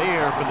is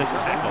there for the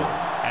tackle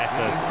at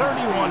the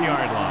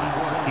 31-yard line.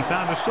 He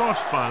found a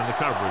soft spot in the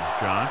coverage,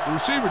 John. The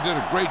receiver did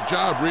a great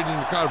job reading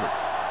the coverage.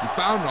 He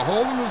found a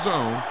hole in the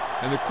zone,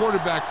 and the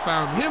quarterback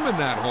found him in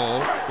that hole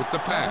with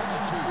the pass.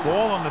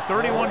 Ball on the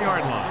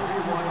 31-yard line.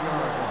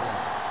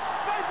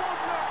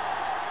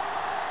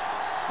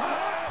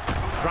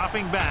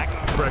 Dropping back,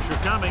 pressure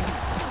coming.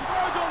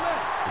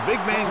 The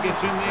big man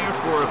gets in there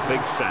for a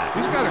big sack.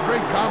 He's got a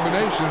great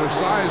combination of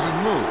size and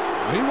move.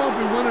 He won't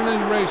be winning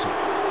any races,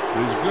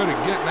 but he's good at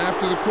getting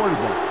after the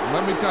quarterback. And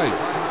let me tell you,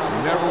 you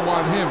never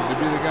want him to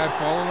be the guy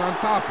falling on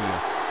top of you.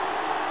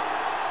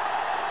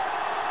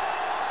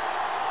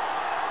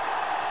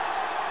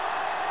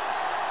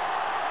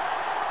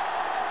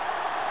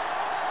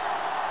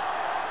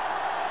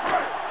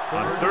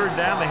 On 3rd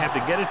down, they have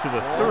to get it to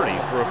the 30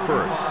 for a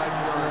first.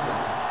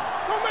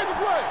 Don't make the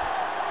play.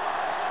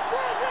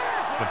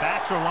 The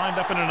backs are lined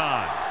up in an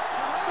I.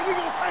 So we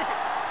gonna take it.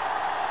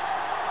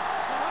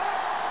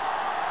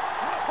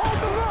 Hold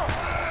the look.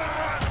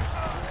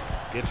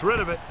 Gets rid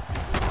of it.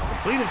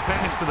 Completed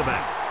pass to the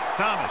back.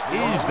 Thomas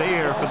is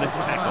there for the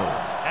tackle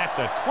at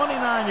the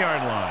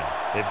 29-yard line.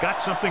 They've got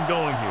something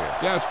going here.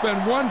 Yeah, it's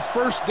been one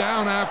first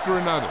down after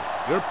another.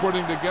 They're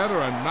putting together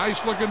a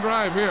nice-looking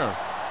drive here.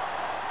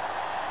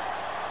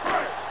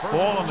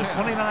 Ball on the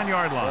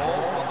 29-yard line.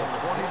 Ball on the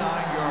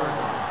 29-yard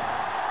line.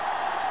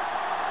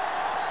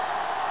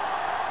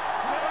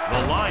 The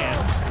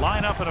Lions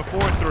line up in a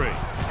 4-3.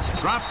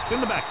 Dropped in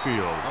the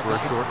backfield for a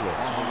short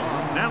loss.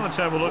 Now let's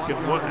have a look at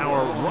what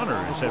our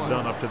runners have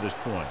done up to this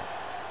point.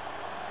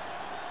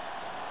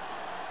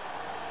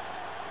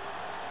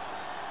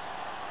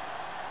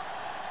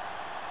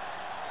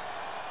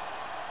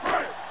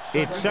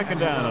 It's 2nd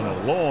down and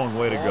a long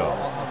way to go.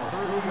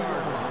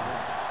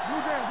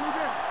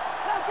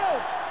 Let's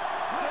go.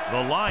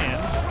 The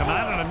Lions come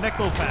out in a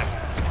nickel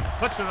package.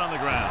 Puts it on the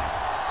ground.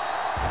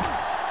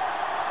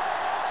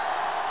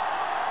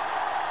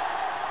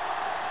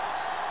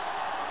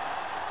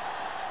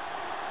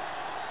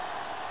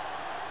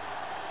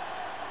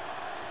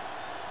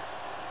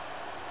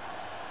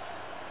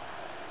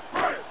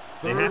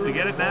 They have to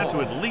get it now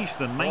to at least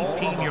the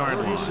 19-yard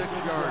line.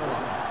 36-yard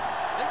line.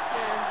 Let's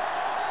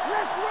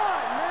run,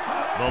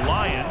 man. The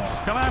Lions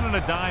come out in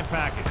a dime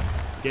package.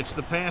 Gets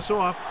the pass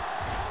off.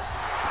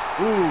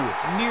 Ooh,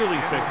 nearly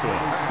picked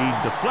off. He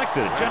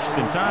deflected it just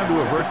in time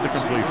to avert the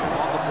completion.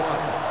 On the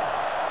play.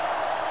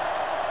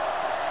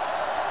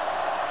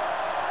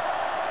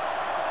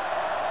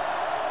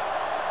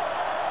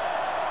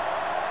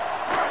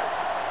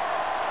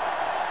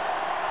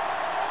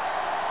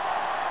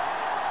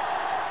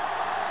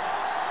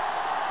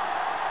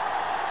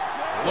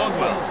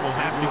 Longwell will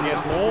have to get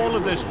all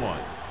of this one.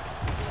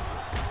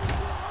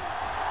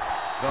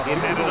 It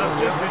had enough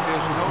distance,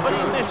 but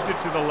he missed it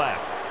to the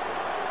left.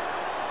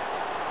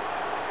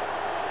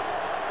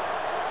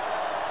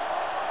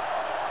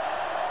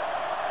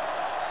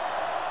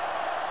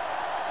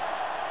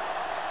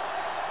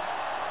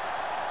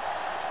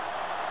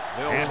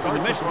 After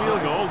the missed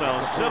field goal,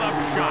 they'll set up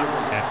shop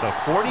at the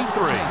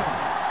 43.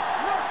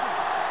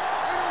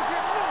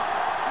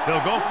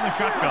 They'll go from the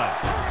shotgun.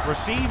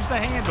 Receives the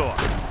handoff.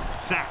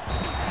 Sacked.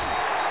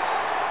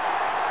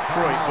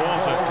 Detroit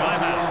calls a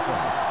timeout.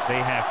 They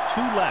have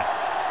 2 left.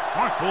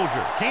 Mark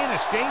Bulger can't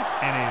escape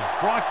and is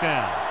brought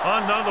down.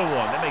 Another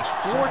one. That makes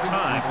 4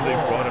 times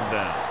they've brought him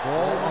down.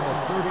 Ball on the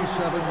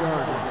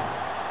 37-yard line.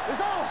 It's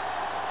on.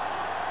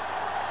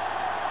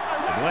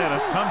 Atlanta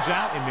comes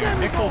out in their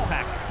nickel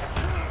package.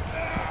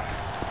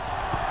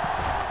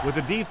 With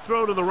a deep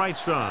throw to the right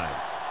side.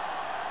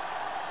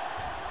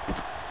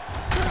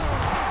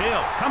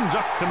 Hill comes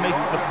up to make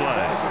the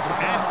play.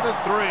 At the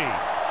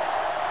 3.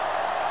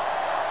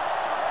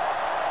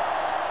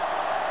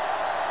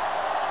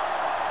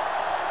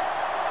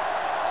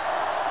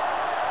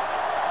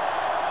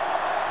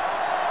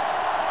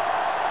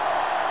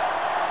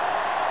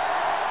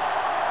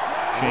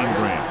 Shane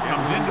Graham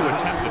comes in to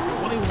attempt a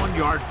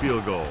 21-yard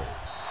field goal.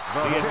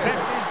 The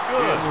attempt is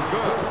good.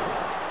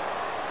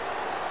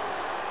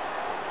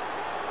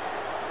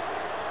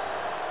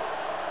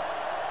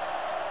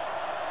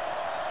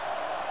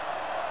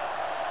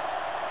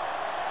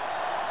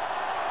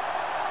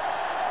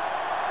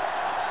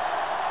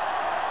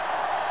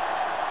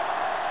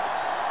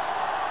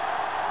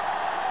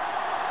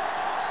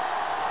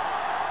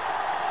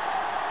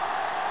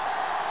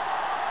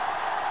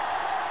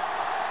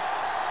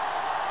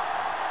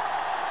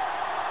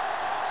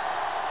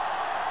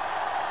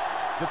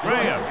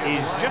 Graham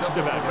is just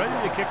about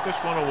ready to kick this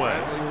one away.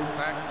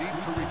 Back deep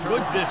to return.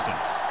 Good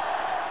distance.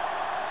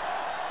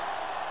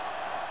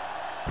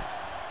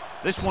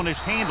 This one is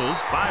handled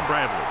by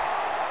Bradley.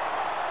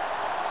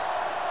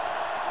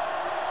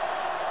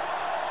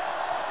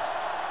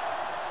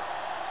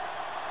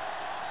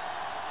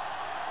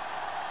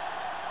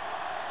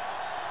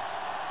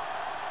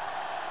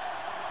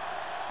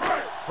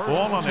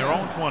 Ball on their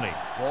own 20.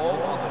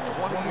 Ball on the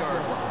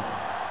 20-yard line.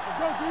 Let's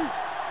go, D.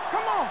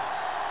 Come on.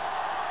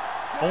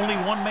 Only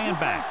one man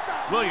back.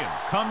 Williams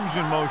comes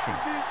in motion.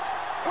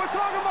 We're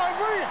talking about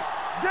Williams.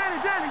 Danny.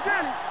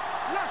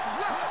 Left.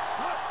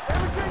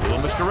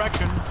 Little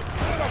misdirection.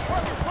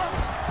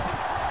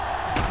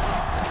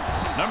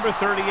 Number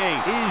 38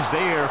 is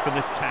there for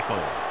the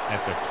tackle at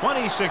the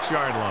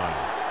 26-yard line.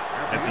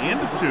 At the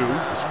end of 2,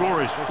 the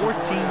score is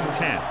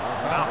 14-10.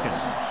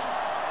 Falcons.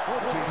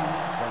 14,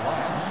 the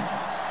Lions.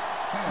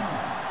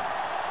 10.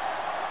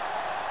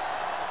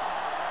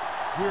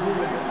 We're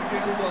ready to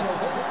begin the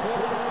fourth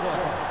quarter of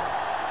play.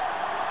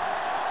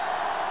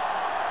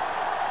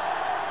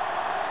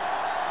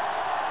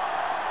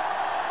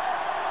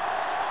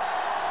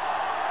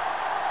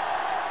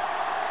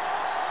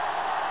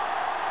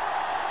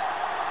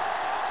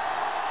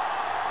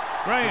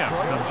 Graham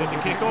comes in to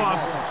kick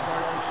off.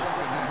 Start the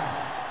second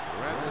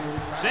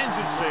half. Sends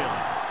it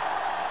sailing.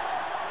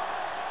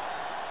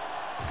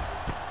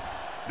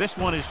 This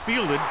one is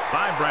fielded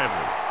by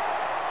Bradley.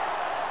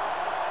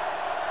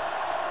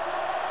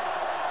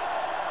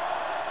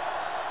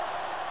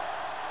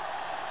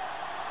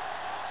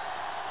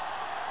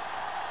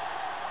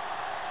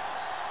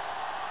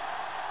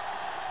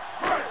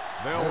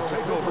 They'll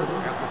take over at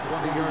the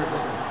 20-yard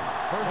line.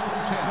 First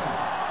and 10.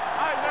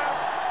 All right, now.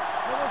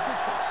 Let's get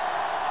to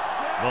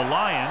The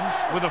Lions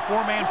with a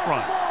 4-man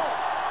front.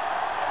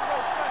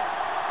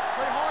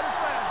 Play hard and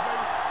fast,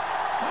 baby.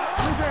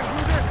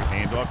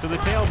 Hand off to the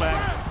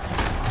tailback.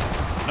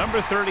 Number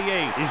 38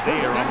 is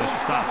there on the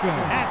stop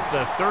at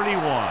the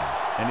 31.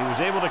 And he was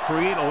able to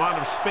create a lot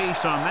of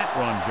space on that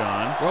run,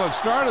 John. Well, it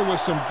started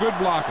with some good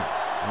blocking.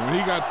 And when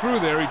he got through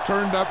there, he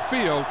turned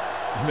upfield,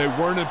 and they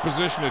weren't in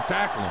position to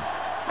tackle him.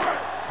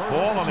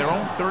 Ball on their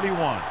own 31.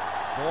 Ball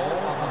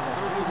on the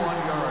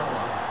 31-yard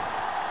line.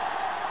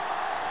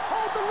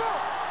 Hold the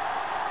look.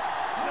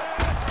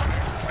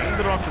 Hand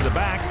it off to the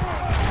back.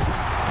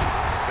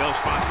 They'll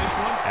spot this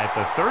one at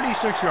the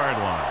 36-yard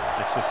line.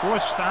 It's the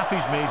 4th stop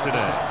he's made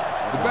today.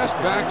 The best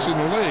backs in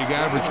the league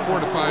average 4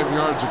 to 5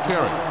 yards a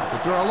carry.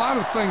 But there are a lot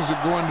of things that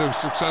go into a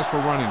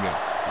successful running game.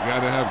 You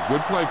got to have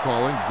good play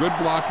calling, good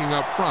blocking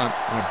up front,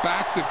 and a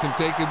back that can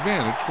take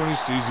advantage when he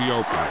sees the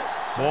opening.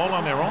 Ball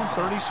on their own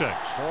 36. Ball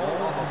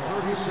on the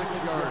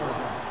 36-yard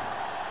line.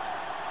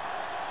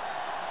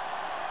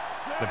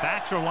 The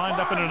backs are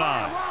lined up in an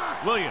I.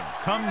 Williams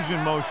comes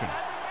in motion.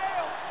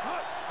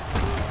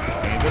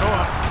 Hand it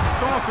off.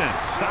 Dalton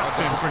stops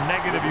him for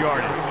negative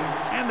yardage.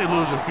 And they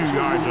lose a few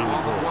yards on the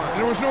draw.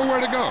 And there was nowhere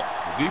to go.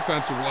 The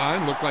defensive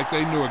line looked like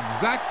they knew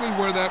exactly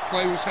where that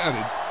play was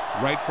headed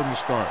right from the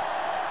start.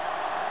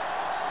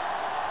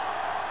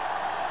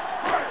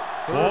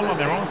 Ball on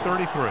their own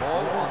 33.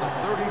 Ball on the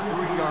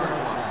 33-yard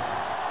line.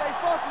 Stay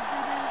focused,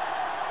 DB.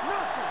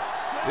 Nothing.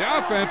 The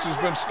offense has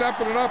been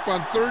stepping it up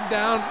on third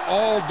down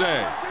all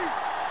day.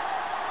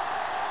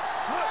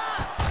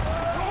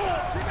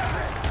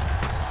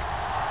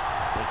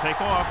 Will take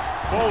off.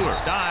 Bowler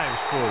dives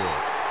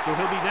forward. So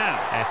he'll be down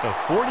at the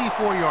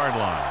 44-yard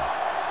line.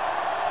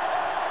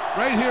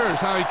 Right here is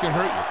how he can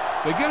hurt you.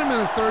 They get him in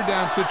a third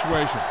down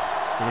situation.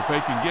 But if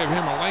they can give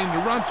him a lane to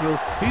run through,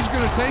 he's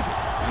going to take it.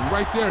 And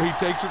right there, he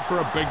takes it for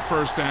a big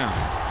first down.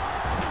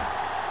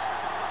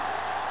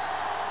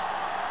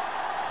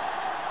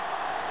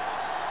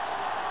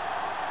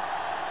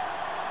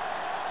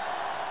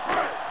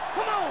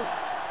 Come on.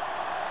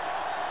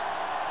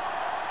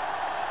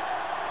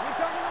 We're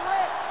coming to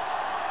red.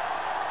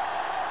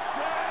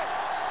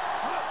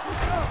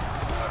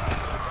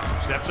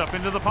 Steps up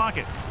into the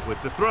pocket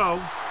with the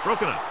throw.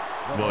 Broken up.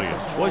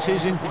 Williams was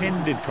his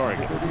intended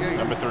target.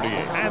 Number 38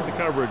 had the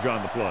coverage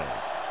on the play.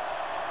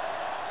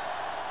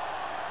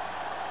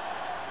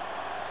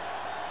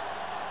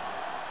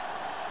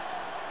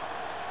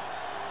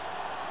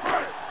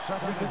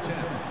 Second and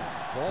 10.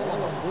 Ball on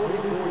the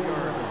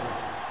 44-yard line.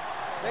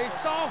 They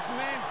soft,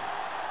 man.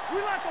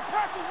 We like a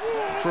pack of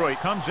wood. Detroit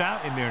comes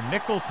out in their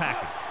nickel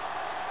package.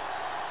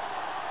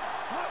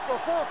 Go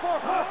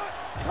forward.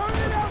 Turn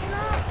it up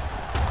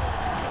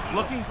now.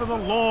 Looking for the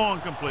long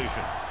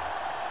completion.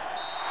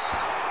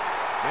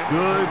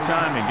 Good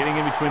timing, getting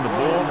in between the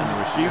ball and the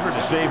receiver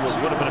to save what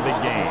would have been a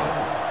big gain.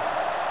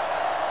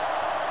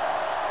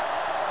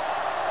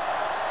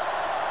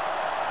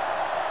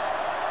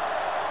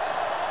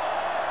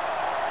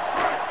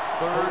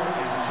 Third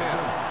and 10.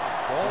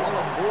 Ball on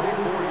the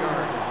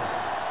 44-yard line.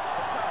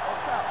 Up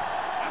top.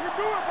 I can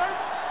do it, baby.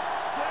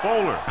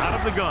 Bowler out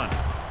of the gun.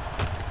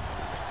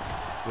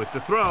 With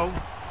the throw.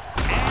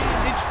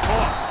 And it's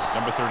caught.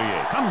 Number 38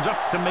 comes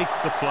up to make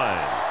the play.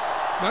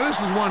 Now, this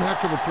is one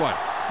heck of a play.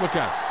 Look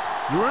at it.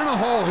 You're in a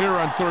hole here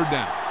on third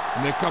down,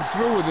 and they come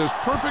through with this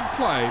perfect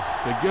play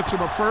that gets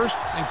them a first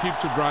and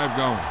keeps the drive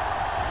going.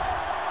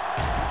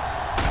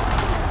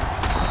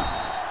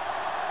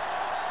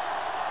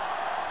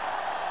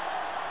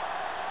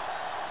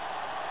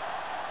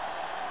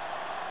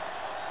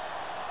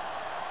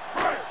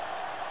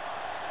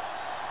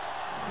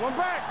 One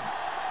back.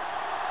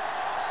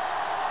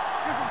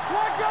 Get some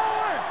slug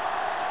going.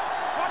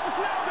 Watch the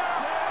snap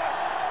down.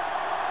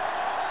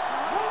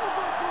 One of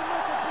us will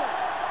make a play.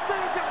 They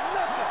ain't got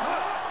nothing.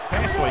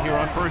 Pass play here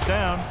on first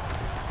down.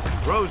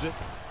 Throws it.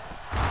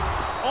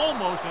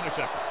 Almost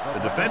intercepted. The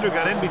defender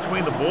got in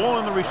between the ball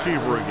and the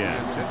receiver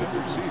again. Intended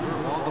receiver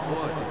on the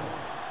play.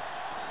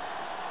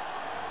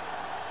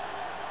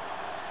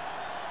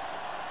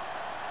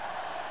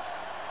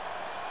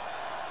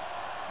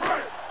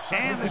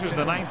 And this is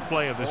the 9th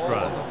play of this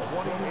drive. Ball on the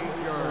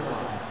 28-yard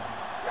line.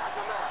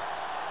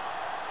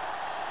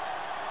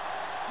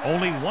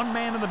 Only one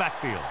man in the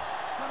backfield.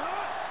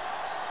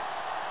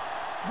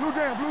 Blue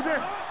down. Go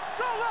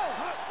low.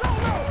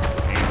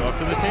 Hand off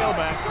to the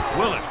tailback.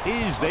 Willis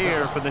is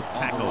there for the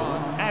tackle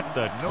at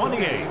the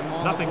 28.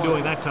 Nothing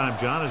doing that time,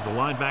 John, as the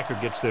linebacker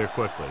gets there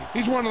quickly.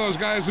 He's one of those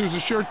guys who's a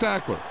sure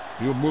tackler.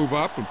 He'll move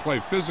up and play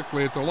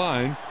physically at the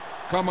line,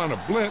 come on a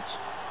blitz,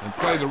 and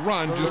play the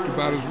run just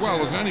about as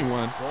well as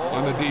anyone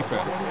on the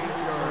defense.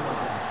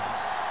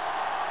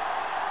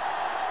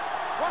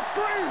 What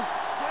screen?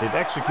 They've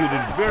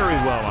executed very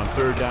well on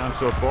third down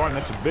so far, and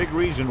that's a big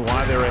reason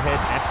why they're ahead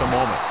at the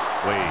moment.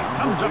 Wade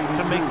comes up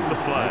to make the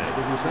play.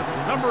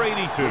 Number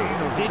 82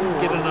 didn't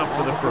get enough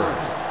for the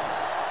first.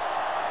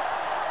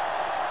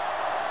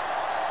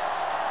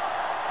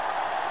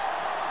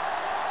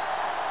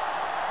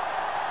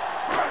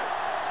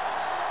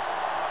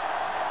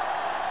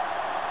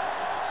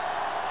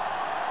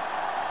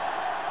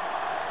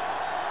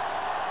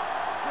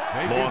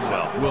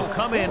 Longwell will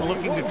come in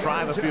looking to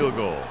try the field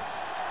goal.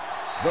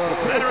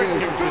 Leonard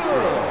kicks it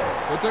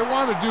through. What they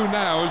want to do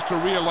now is to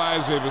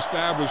realize they've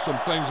established some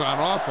things on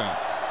offense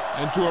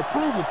and to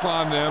improve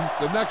upon them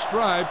the next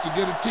drive to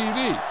get a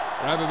TD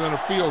rather than a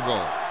field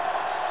goal.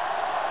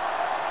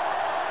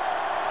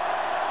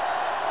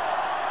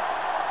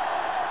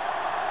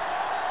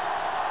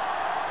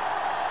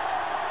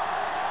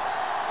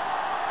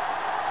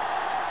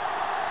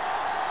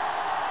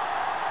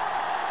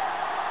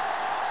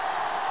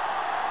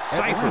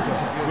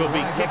 Cyphers will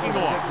be kicking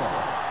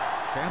off.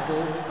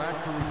 Campbell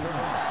back to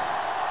return.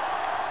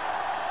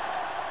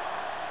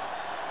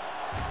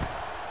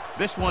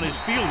 This one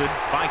is fielded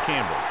by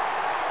Campbell.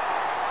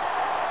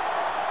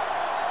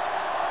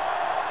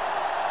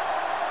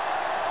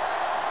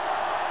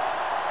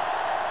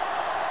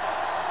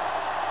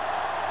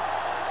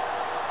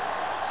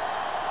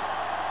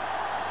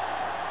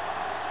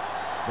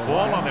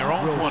 Ball on their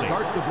own will 20.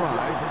 Start the drive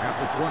at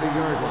the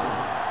 20-yard line.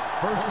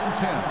 First and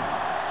 10.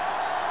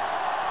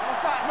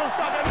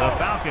 The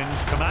Falcons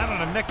come out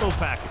in a nickel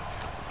package.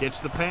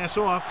 Gets the pass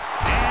off,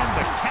 and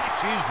the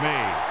catch is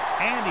made.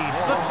 And he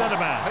slips out of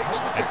bounds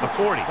at the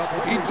 40.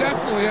 He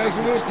definitely has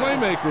a little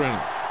playmaker in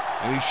him,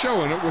 and he's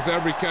showing it with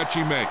every catch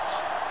he makes.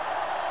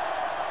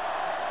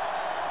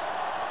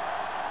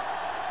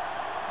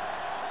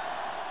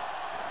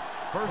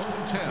 First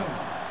and 10.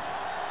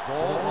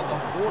 Ball on the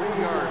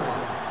 40-yard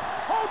line.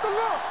 Hold the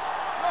look.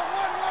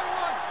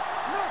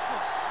 Look.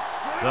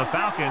 The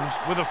Falcons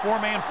with a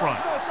four-man front.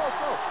 Go. All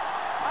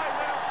right,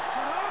 now.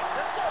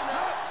 Let's go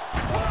now.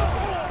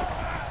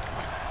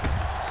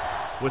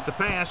 With the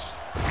pass,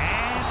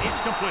 and it's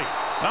complete.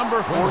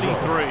 Number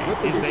 43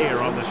 is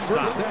there on the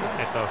stop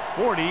at the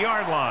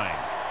 40-yard line.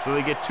 So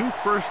they get 2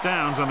 first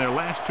downs on their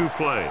last 2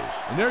 plays.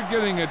 And they're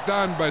getting it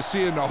done by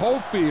seeing the whole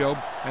field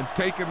and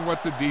taking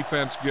what the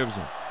defense gives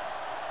them.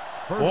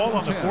 Ball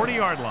on the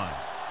 40-yard line.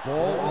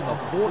 Ball on the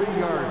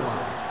 40-yard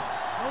line.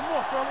 One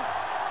more, fellas.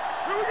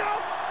 Here we go.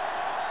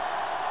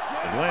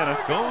 Atlanta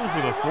goes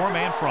with a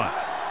four-man front.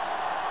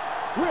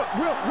 Whip.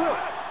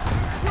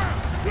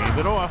 Gave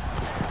it off.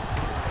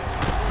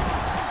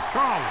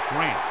 Charles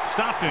Grant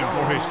stopped him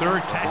for his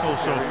 3rd tackle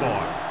so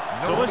far.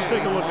 So let's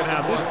take a look at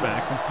how this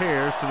back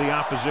compares to the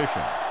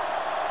opposition.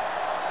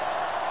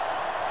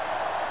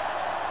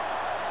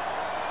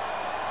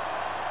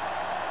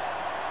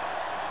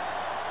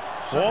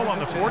 Ball on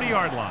the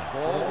 40-yard line.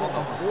 Ball on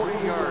the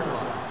 40-yard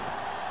line.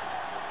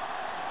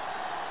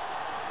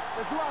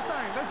 Let's do our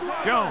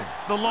thing. Jones,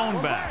 the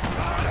lone back.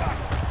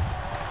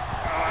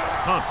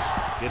 Hunts,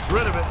 gets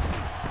rid of it.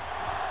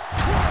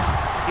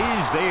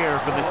 Is there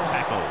for the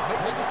tackle.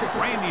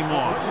 Randy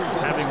Moss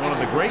having one of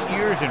the great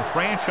years in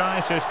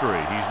franchise history.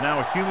 He's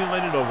now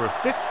accumulated over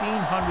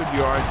 1,500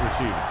 yards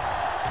receiving.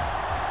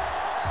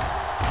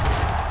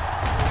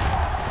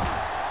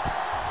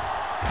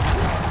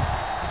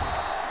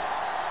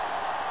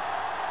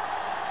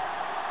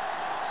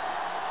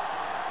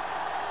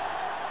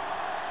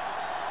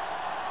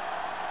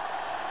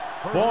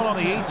 Ball on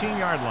the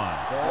 18-yard line.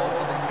 Ball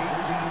on the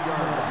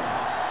 18-yard line.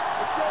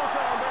 It's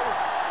showtime, baby.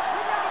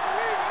 You gotta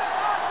believe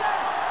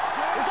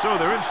it. So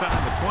they're inside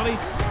the 20,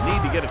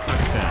 need to get a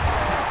touchdown.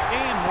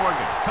 And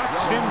Morgan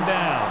cuts him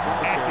down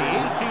at the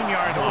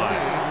 18-yard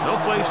line. No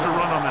place to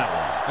run on that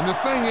one. And the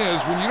thing is,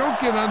 when you don't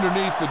get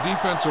underneath the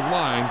defensive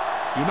line,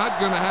 you're not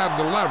going to have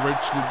the leverage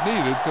that's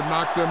needed to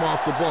knock them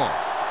off the ball.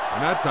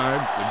 And that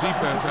time, the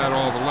defense had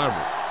all the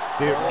leverage.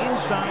 They're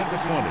inside the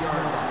 20.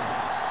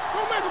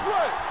 Go make a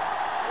play.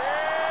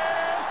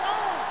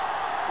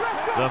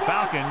 The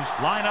Falcons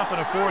line up in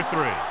a 4-3. Watch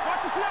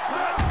the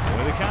snap.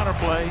 With a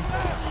counterplay.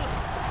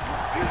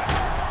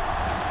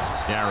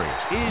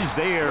 Darius is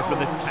there for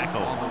the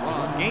tackle.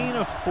 Gain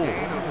of 4.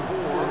 Gain of 4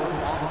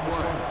 on the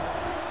play.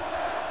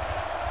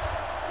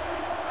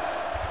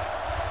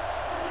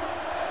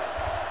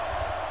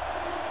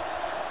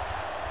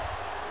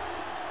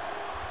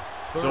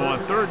 So on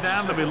 3rd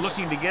down, they'll be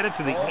looking to get it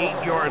to the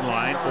 8-yard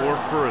line or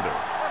further.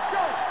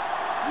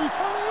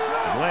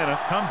 Atlanta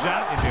comes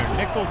out in their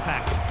nickel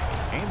package.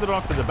 Handed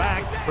off to the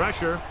back.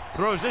 Pressure.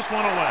 Throws this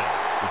one away.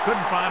 He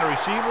couldn't find a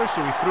receiver,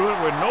 so he threw it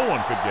where no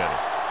one could get it.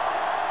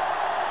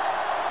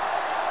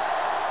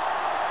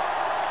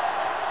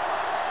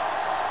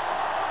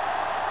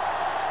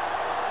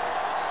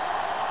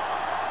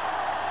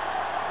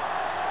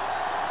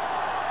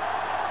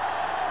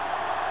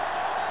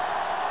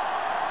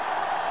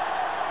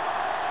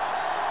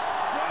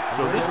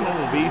 So this one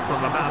will be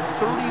from about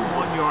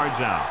 31 yards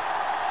out.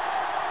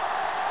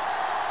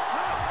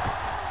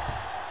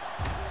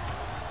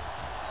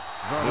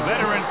 The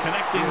veteran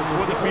connecting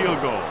for the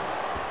field goal.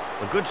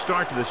 A good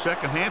start to the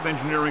second half,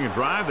 engineering a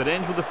drive that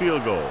ends with a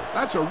field goal.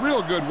 That's a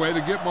real good way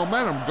to get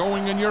momentum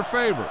going in your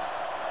favor.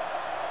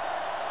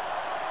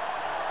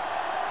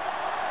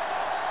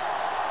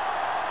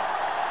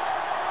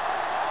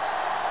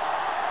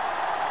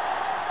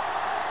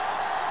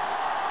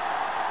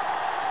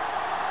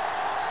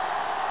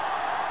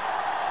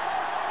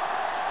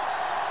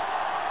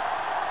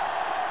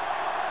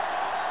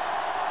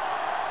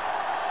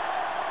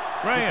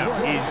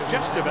 Graham is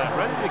just about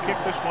ready to kick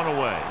this one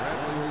away.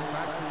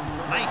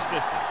 Nice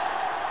distance.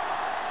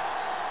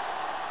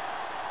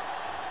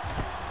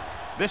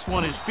 This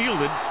one is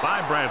fielded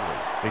by Bradley.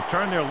 They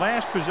turn their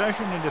last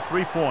possession into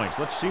 3 points.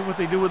 Let's see what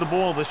they do with the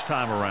ball this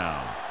time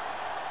around.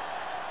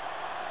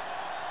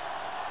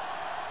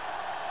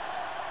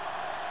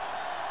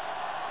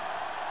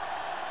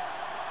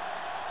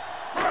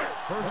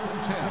 First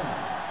and 10.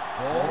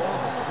 Ball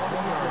on the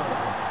 20-yard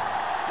line.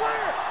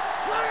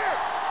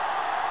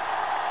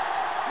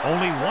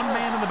 Only one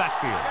man in the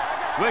backfield.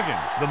 Wiggins,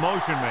 the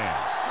motion man.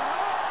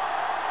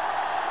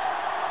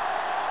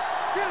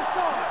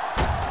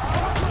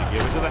 They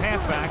give it to the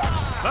halfback.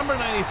 Number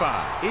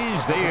 95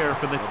 is there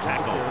for the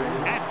tackle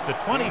at the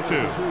 22.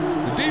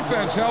 The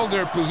defense held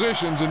their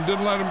positions and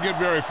didn't let them get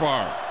very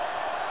far.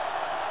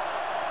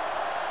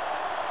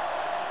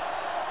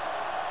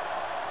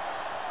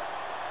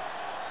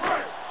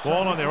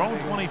 Ball on their own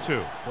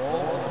 22. Ball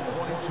on the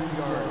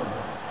 22-yard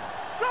line.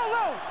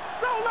 Solo!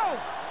 Solo!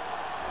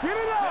 Get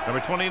it up!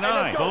 Number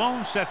 29, the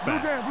lone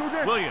setback. Blue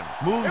game. Williams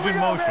moves Here we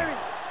in go, motion.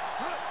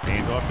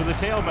 baby. Hand off to the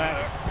tailback.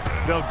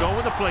 They'll go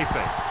with a play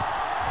fake.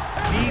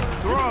 Deep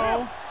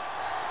throw.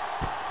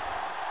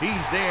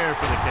 He's there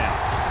for the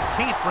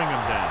catch. Can't bring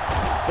him down.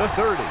 The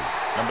 30.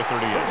 Number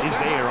 38 is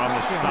there on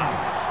the stop.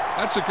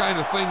 That's the kind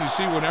of thing you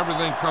see when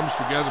everything comes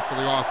together for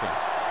the offense.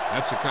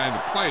 That's the kind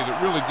of play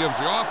that really gives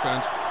the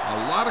offense a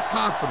lot of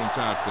confidence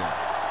out there.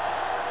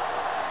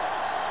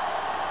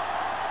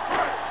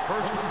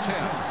 1st and 10.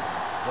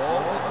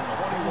 Ball on the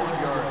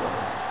 21-yard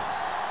line.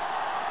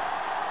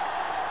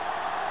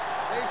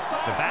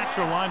 The backs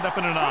are lined up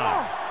in an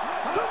eye.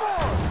 Come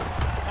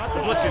on!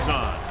 The blitz is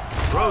on.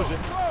 Throws it.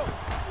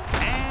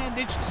 And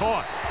it's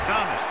caught.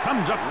 Thomas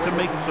comes up to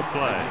make the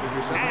play.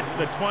 At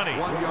the 20.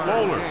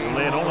 Bowler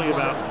led only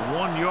about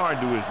 1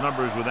 yard to his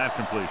numbers with that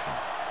completion.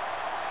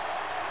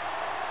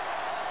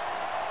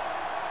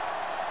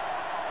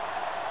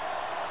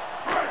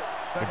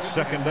 It's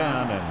 2nd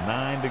down and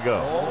 9 to go.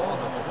 Ball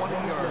on the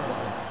 20-yard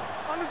line.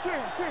 Under 10.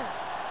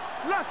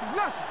 Lucky.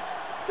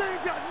 They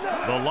ain't got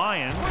nothing. The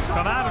Lions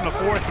come out in a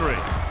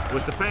 4-3.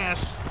 With the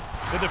pass,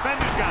 the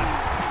defender's got it.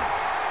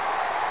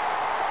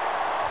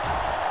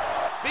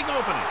 Big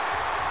opening.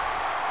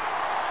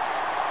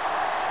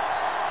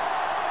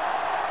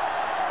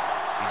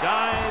 He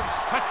dives,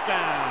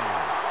 touchdown.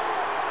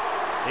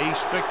 A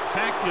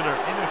spectacular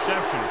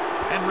interception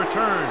and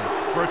return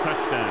for a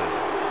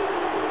touchdown.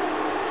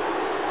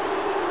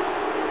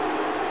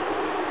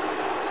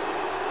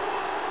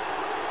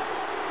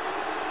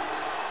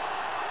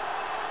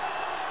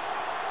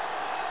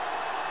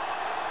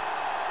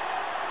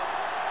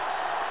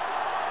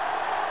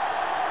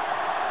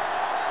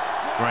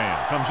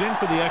 Graham comes in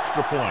for the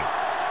extra point.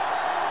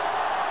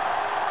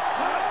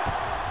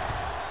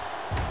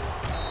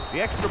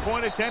 The extra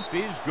point attempt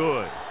is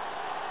good.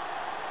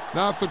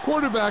 Now, if the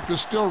quarterback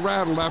is still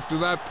rattled after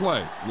that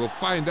play, we'll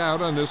find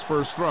out on this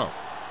first throw.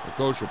 The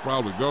coach will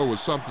probably go with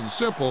something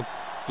simple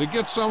to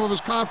get some of his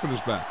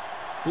confidence back.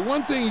 But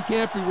one thing he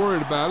can't be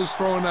worried about is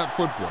throwing that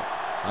football.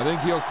 I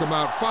think he'll come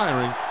out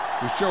firing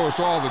to show us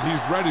all that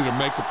he's ready to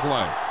make a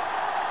play.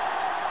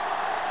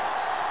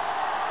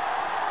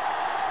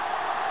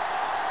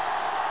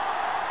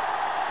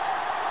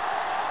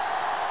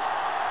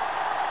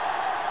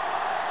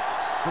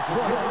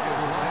 Detroit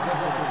is lined up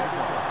with the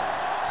kickoff.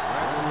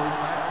 Rattling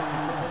back to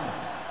return.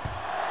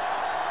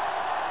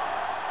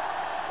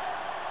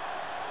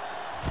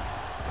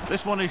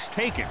 This one is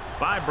taken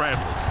by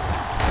Bradley.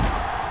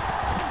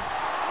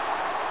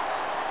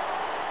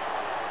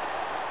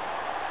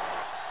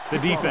 The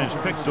defense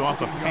picked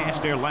off a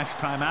pass there last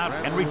time out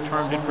and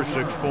returned it for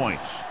 6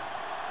 points.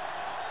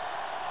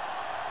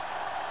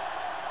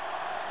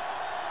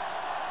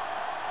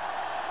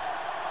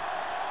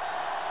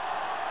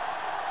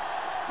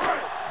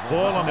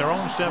 Ball on their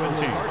own 17.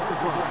 Start the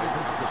drive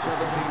at the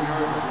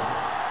 17-yard line.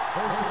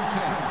 1st and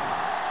 10.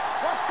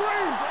 What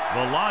screens?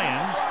 The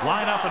Lions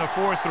line up in a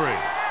 4-3.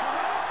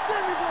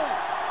 There we go.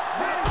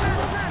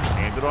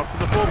 Handed off to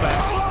the fullback.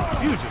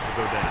 Refuses to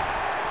go down.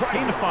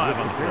 Gain of 5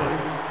 on the play.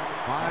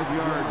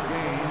 5-yard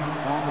gain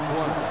on the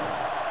play.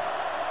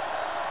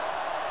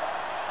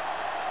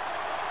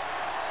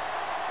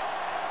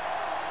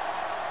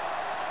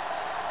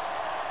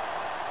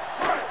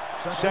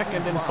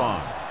 Second and 5.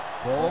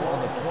 Ball on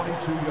the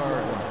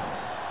 22-yard line.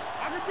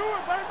 I can do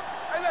it, baby.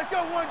 Hey, let's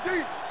go 1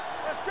 deep.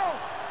 Let's go.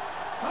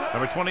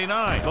 Number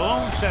 29, the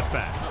lone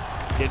setback.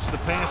 Gets the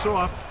pass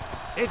off.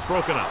 It's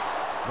broken up.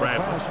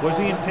 Bradley was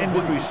the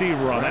intended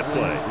receiver on that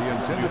play.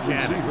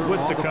 Buchanan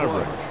with the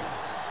coverage.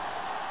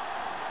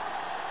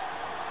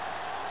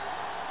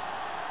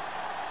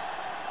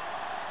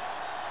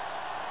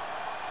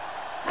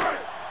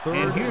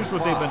 And here's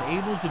what they've been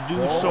able to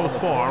do so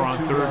far on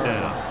 3rd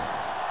down.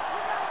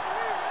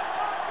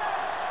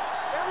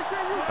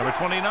 Number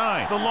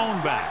 29, the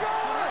lone back.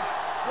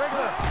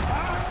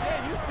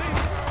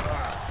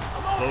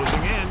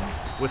 Closing in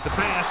with the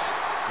pass.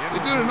 They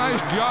did a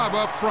nice job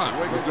up front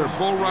with their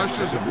bull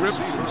rushes and rips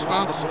and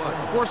stunts,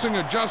 forcing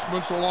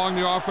adjustments along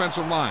the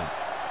offensive line.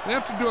 They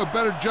have to do a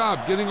better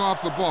job getting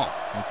off the ball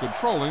and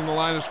controlling the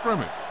line of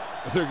scrimmage.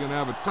 They're going to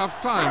have a tough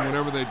time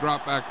whenever they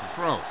drop back to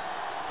throw.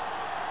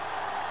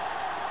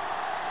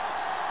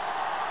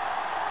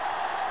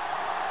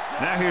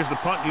 Now here's the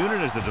punt unit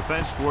as the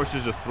defense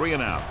forces a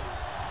 3-and-out.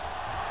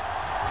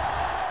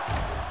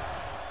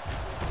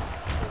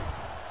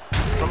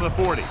 From the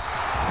 40.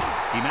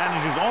 He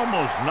manages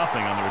almost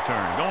nothing on the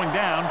return, going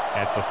down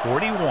at the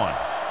 41.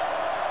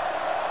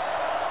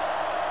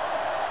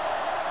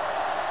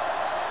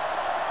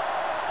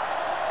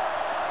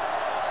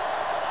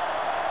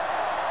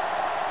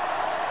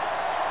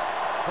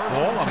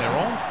 Ball on their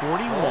own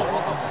 41. Ball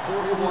on the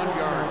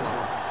 41-yard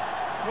line.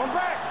 One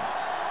back.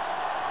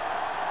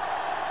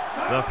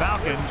 The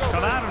Falcons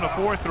come out in a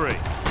 4-3.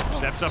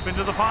 Steps up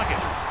into the pocket,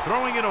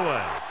 throwing it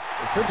away.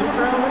 Intentional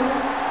grounding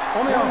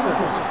on the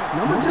offense.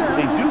 Number 10.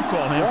 They do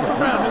call him for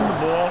grounding the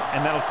ball,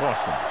 and that'll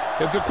cost them.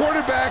 If the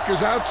quarterback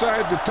is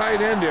outside the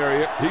tight end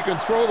area, he can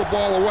throw the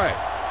ball away,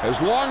 as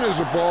long as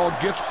the ball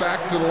gets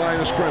back to the line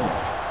of scrimmage.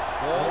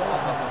 Ball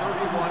on the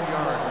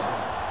 31-yard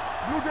line.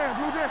 Blue jam,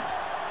 blue jam.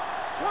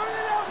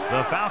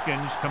 The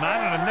Falcons come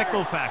out in a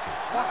nickel package.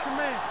 Watch your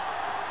man.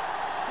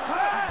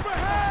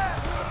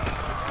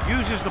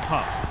 Uses the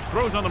pump.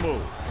 Throws on the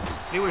move.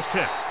 He was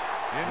tipped.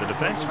 The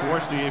defense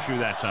forced the issue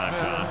that time,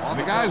 John. And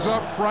the guys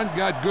up front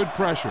got good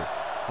pressure,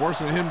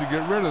 forcing him to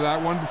get rid of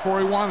that one before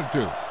he wanted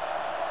to.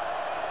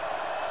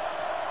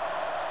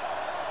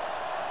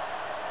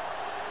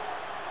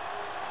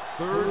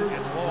 Third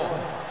and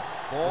long.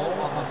 Ball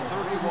on the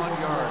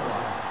 31-yard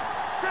line.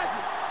 Check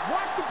it.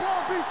 Watch the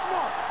ball, be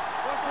smart.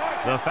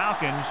 The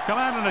Falcons come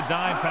out in a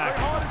dime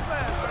package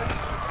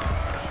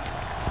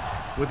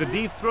with a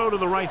deep throw to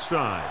the right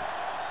side.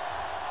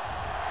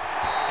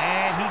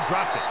 And he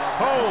dropped it.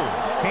 Cole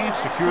can't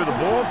secure the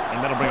ball, and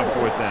that'll bring up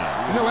fourth down.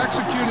 You know,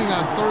 executing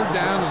on third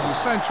down is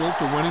essential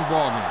to winning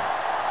ball games.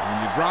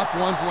 When you drop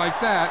ones like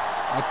that,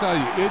 I'll tell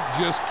you, it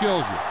just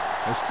kills you,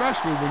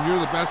 especially when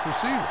you're the best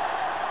receiver.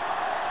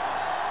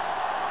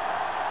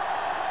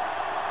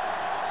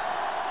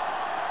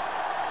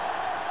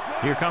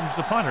 Here comes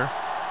the punter.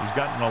 He's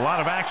gotten a lot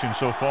of action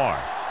so far.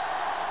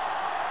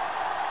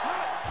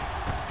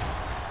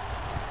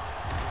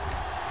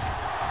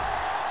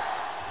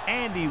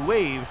 And he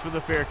waves for the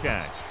fair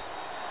catch.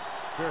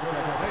 Fair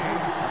catch made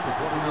at the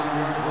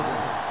 29-yard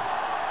line.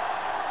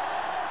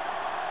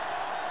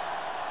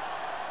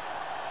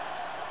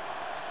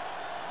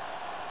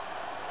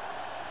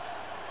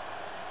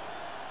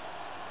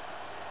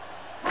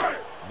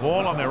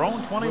 Ball on their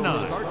own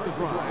 29. Start the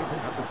drive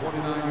at the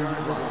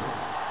 29-yard line.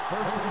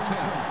 First and 10.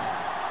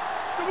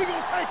 So we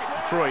gonna take it.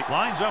 Detroit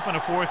lines up in a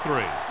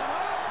 4-3.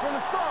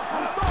 Gonna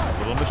start.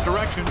 Little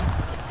misdirection.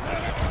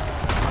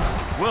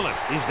 Willis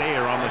is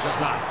there on the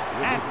stop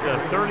at the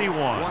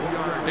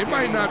 31. They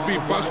might not be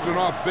busting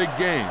off big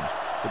games,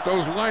 but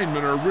those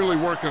linemen are really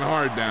working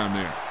hard down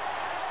there.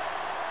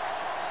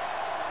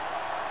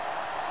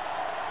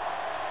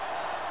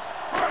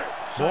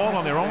 Ball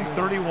on their own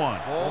 31.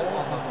 Ball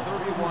on the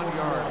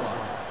 31-yard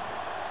line.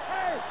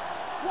 Hey,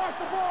 watch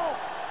the ball.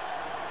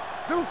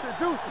 Deuce it.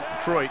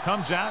 Detroit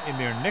comes out in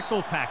their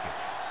nickel package.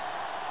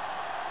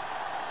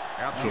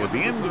 So at the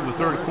end of the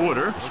third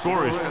quarter, the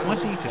score is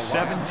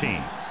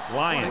 20-17.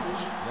 Lions.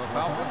 The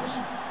Falcons,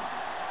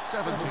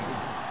 17.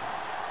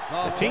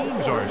 The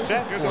teams are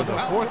set for the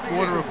fourth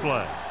quarter of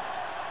play.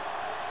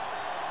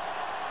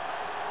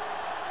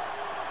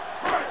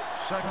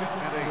 Second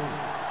and 8.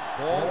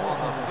 Ball on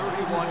the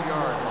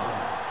 31-yard line.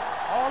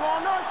 All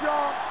on us,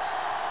 y'all.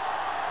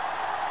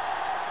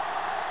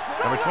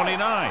 Number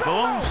 29, the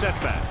lone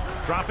setback.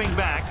 Dropping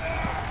back,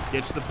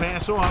 gets the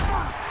pass off.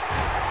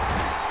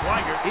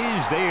 Schweiger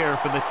is there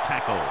for the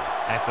tackle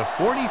at the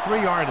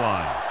 43-yard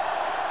line.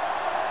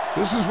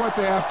 This is what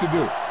they have to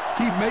do.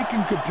 Keep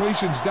making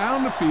completions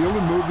down the field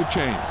and move the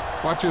chains.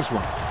 Watch this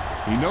one.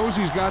 He knows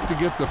he's got to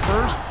get the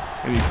first,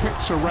 and he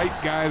picks the right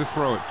guy to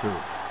throw it to.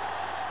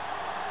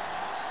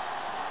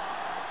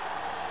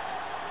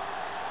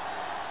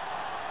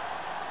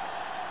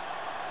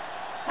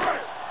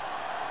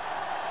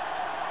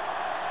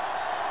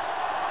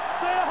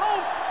 Stay at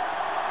home.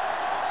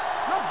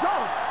 Let's go.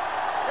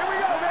 Here we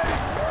go, baby.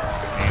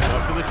 And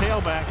up to the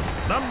tailback.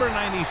 Number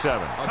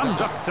 97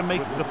 comes up to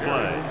make the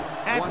play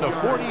at the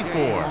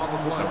 44.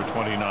 Number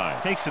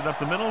 29 takes it up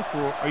the middle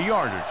for a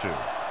yard or two.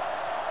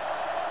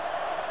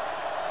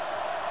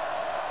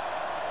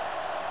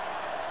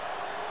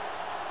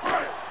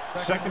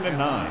 Second and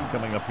 9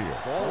 coming up here.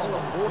 Ball on the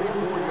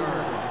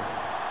 44-yard line.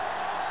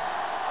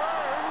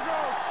 Here we go.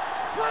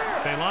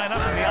 Clear. They line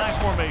up in the I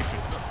formation.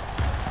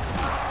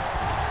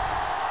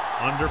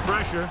 Under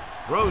pressure,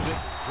 throws it,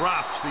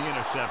 drops the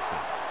interception.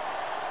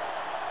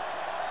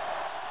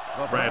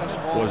 Brad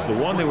was the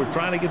one they were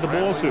trying to get the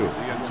ball to.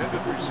 The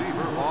intended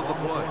receiver on the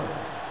play.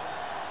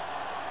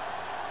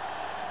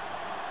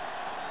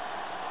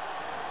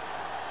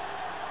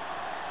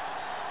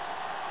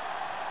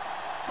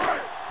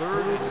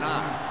 Third and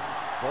 9.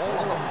 Ball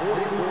on the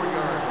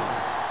 44-yard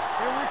line.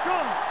 Here we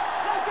come.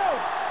 Let's go.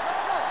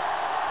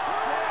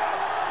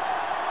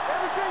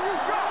 Everything you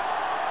got.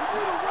 You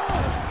need to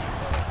run.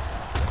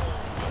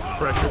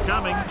 Pressure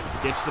coming,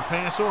 gets the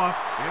pass off.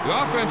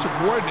 The offensive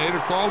coordinator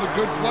called a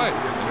good play,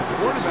 and the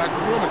quarterback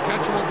threw him a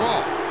catchable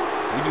ball.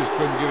 He just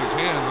couldn't get his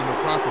hands in the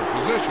proper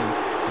position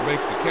to make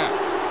the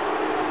catch.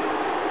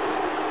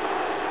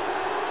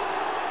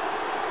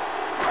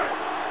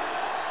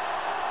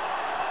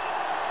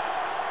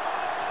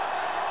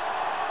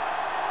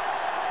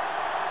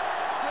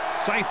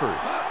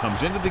 Cyphers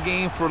comes into the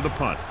game for the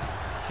punt.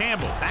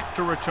 Campbell back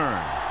to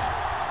return.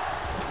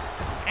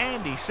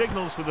 And he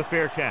signals for the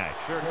fair catch.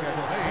 Fair catch made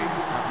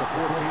at the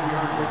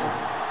 14-yard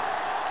line.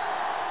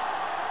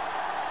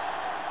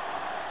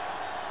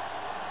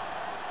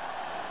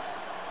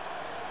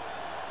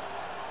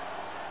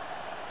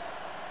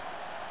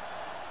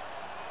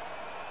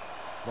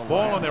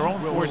 Ball on their own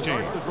 14.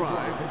 Start the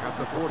drive at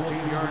the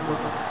 14-yard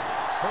line.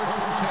 First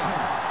and 10.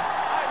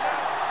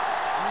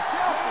 Be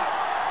careful.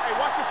 Hey,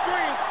 watch the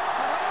screen.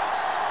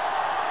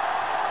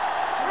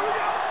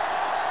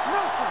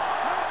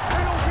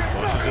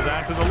 Forces it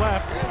out to the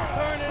left.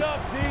 Turn it up,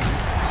 D.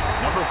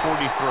 Number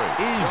 43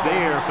 is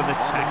there for the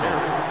tackle.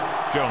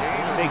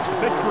 Jones takes the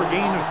pitch for a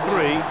gain of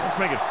 3. Let's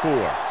make it 4.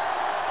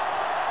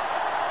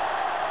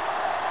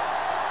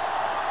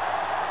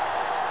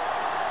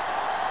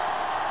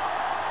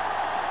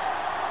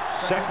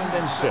 Second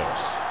and 6.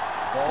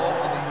 Ball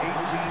on the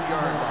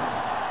 18-yard line.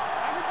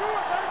 I can do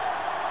it,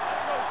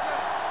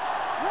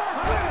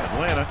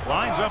 baby. Atlanta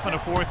lines up in a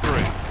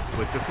 4-3.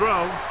 With the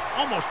throw,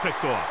 almost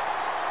picked off.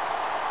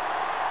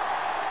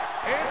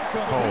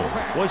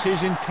 Coles was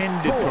his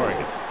intended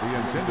target. The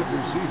intended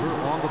receiver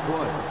on the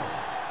play.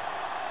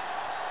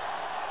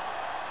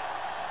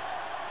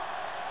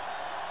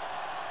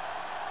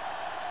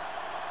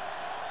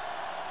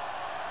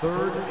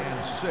 Third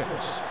and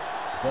 6.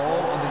 Ball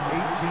on the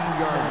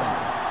 18-yard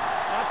line.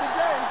 Not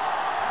today.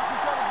 Knock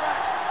each other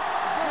back.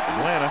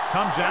 Atlanta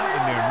comes out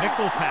in their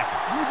nickel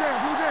package. Blue down,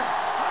 blue down.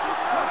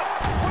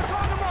 What's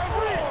on my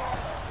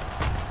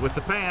read? With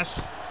the pass,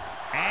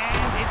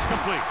 and it's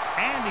complete.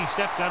 And he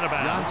steps out of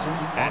bounds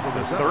at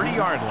the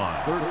 30-yard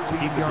line.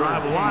 Keep the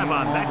drive alive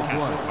on that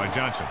catch by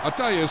Johnson. I'll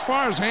tell you, as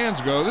far as hands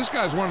go, this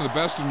guy's one of the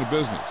best in the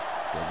business.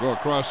 He'll go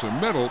across the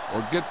middle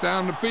or get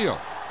down the field.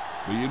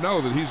 But you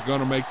know that he's going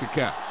to make the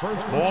catch.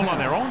 First Ball on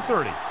their own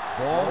 30.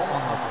 Ball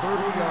on the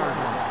 30-yard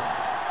line.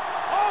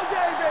 All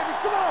day, baby.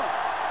 Come on.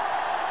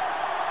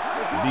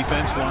 The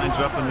defense lines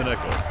up in the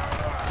nickel.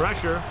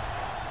 Pressure.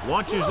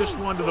 Launches this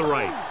one to the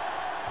right.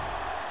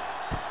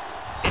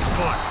 It's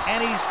caught.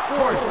 And he's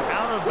forced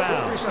out of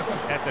bounds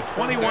at the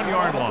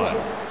 21-yard line.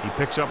 He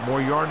picks up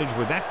more yardage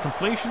with that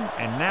completion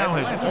and now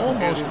has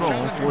almost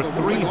thrown for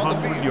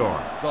 300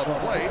 yards.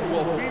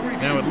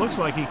 Now it looks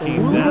like he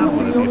came down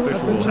with it. The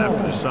official will have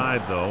to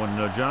decide, though.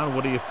 And, John,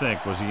 what do you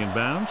think? Was he in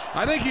bounds?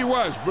 I think he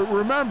was, but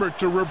remember,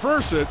 to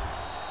reverse it,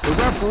 the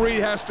referee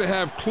has to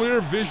have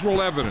clear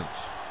visual evidence.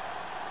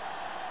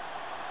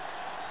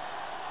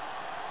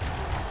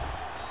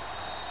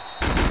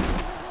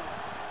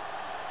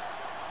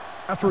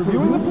 After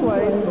reviewing the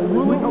play, the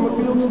ruling on the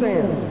field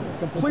stands.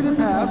 Completed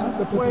pass,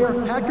 the player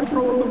had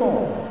control of the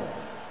ball.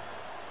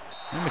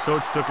 And the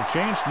coach took a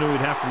chance, knew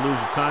he'd have to lose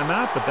a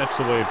timeout, but that's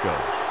the way it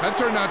goes. That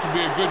turned out to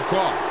be a good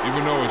call.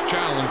 Even though it was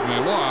challenged and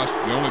they lost,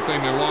 the only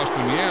thing they lost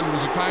in the end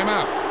was a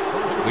timeout.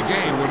 The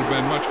gain would have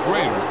been much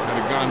greater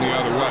had it gone the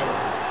other way.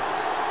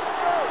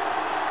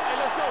 Hey,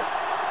 let's go.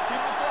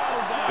 Keep the throttle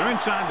down. They're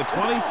inside the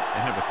 20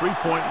 and have a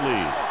 3-point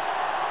lead.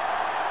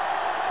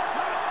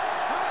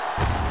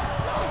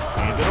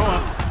 Hand it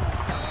off.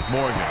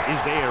 Morgan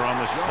is there on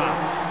the stop.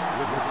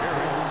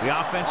 The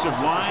offensive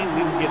line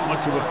didn't get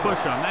much of a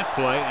push on that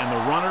play, and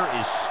the runner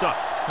is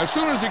stuffed. As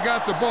soon as he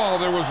got the ball,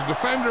 there was a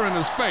defender in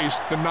his face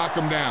to knock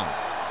him down.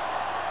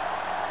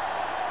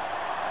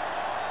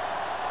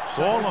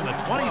 Ball on the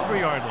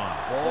 23-yard line.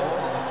 Ball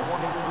on the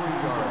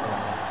 23-yard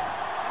line.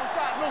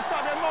 Don't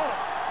stop that motor.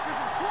 Get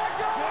some slack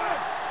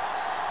going.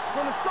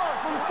 From the start,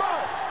 from the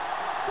start.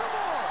 Come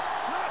on.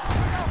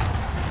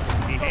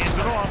 He hands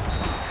it off.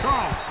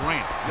 Charles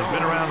Grant has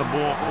been around the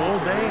ball all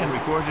day and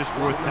records his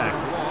 4th tackle.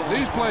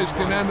 These plays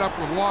can end up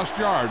with lost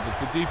yards if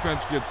the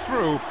defense gets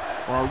through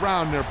or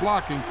around their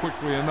blocking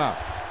quickly enough.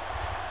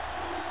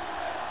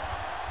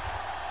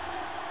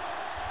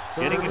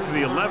 Getting it to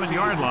the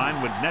 11-yard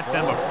line would net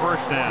them a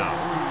first down.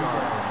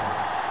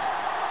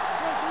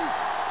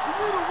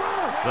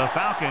 The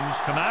Falcons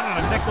come out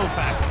in a nickel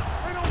package.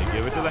 They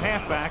give it to the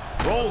halfback.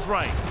 Rolls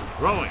right.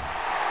 Throwing.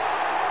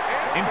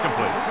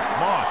 Incomplete.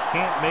 Moss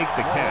can't make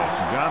the catch.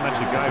 And, John, that's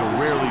a guy who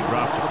rarely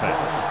drops a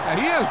pass. Now,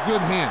 he has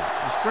good hands.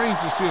 It's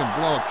strange to see him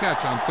blow a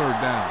catch on 3rd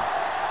down.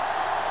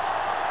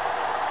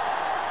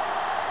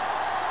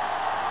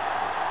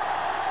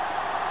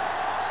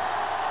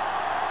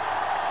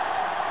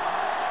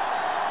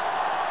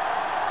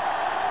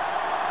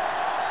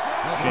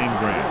 Shane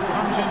Graham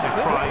comes in to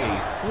try a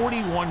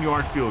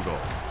 41-yard field goal.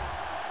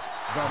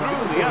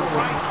 Through the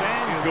uprights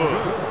and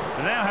good.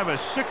 They now have a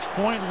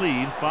 6-point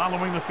lead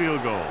following the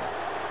field goal.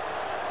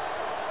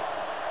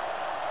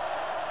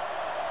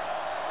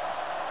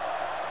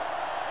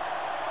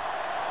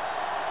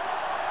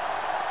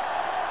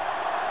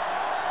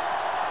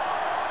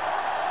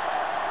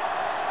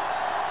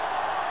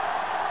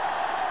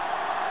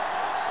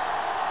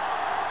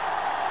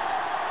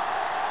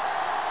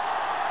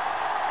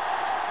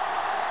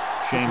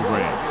 Shane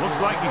Graham looks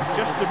like he's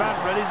just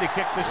about ready to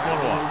kick this one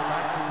off.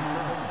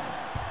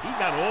 He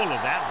got all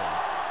of that one.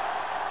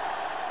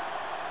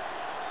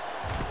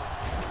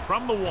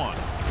 From the 1.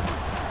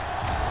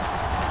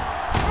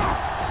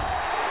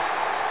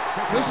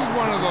 This is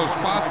one of those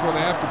spots where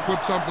they have to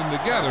put something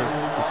together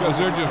because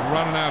they're just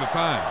running out of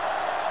time.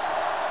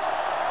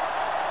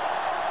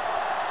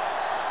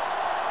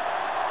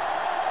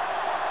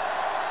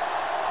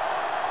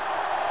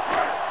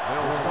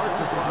 They'll start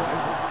the drive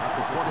at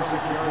the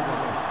 26-yard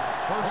line.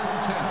 First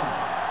and 10.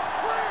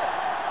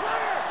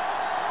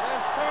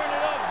 Let's turn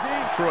it up, D.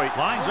 Detroit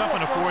lines up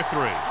in a 4-3.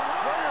 Bring it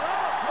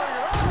up, bring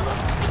it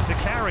up. To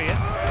carry it.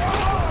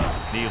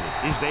 Neely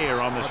is there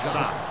on the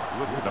stop.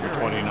 Number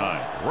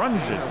 29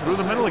 runs it through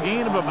the middle, a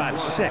gain of about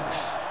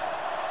 6.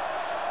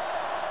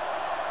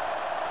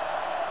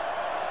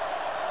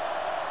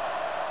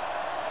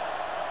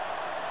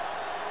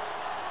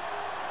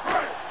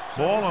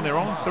 Ball on their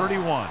own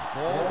 31.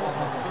 Ball on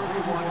the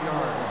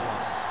 31-yard line.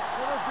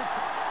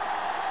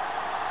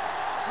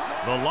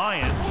 The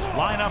Lions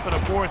line up in a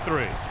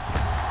 4-3.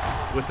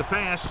 With the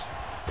pass,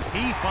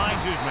 he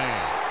finds his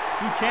man.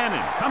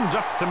 Buchanan comes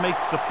up to make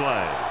the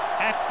play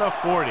at the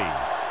 40.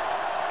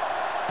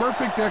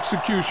 Perfect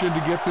execution to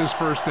get this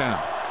first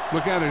down.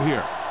 Look at it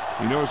here.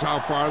 He knows how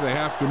far they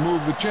have to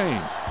move the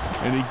chains,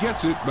 and he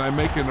gets it by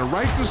making the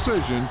right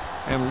decision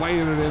and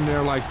laying it in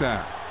there like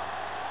that.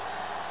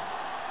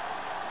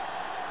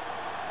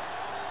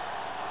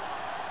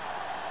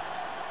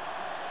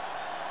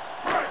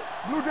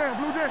 Blue down,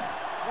 blue down.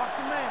 Watch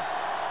your man.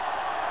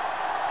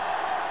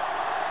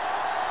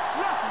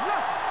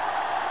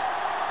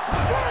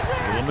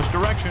 A little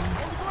misdirection.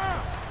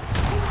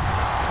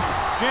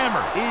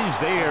 Jammer is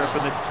there for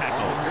the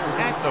tackle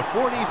at the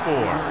 44.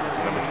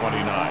 Number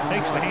 29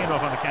 makes the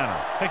handoff on the counter,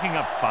 picking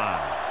up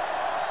 5.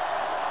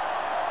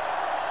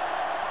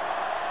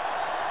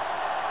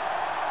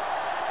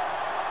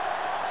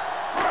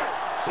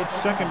 It's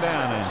second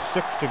down and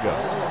 6 to go.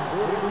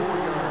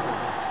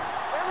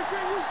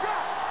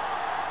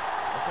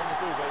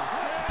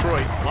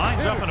 Detroit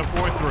lines up in a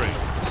 4-3.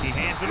 He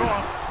hands it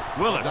off.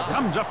 Willis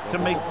comes up to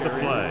make the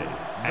play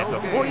at the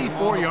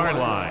 44-yard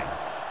line.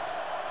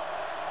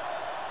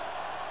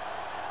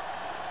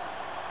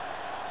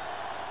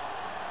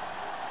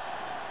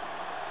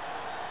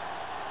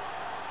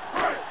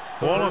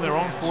 Ball on their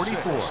own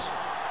 44. Ball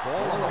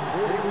on the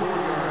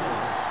 44-yard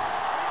line.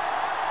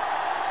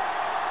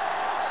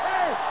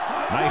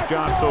 Nice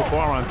job so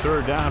far on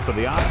third down for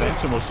the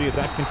offense, and we'll see if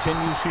that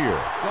continues here.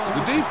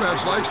 The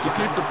defense likes to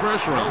keep the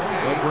pressure on.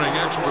 They'll bring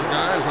extra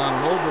guys on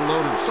an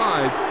overloaded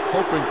side,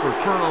 hoping for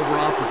turnover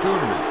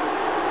opportunities.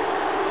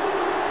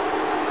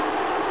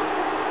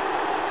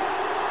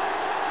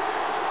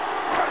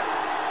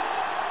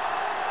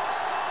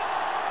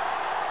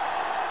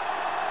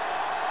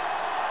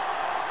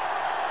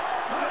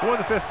 For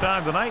the 5th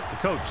time tonight, the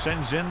coach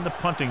sends in the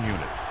punting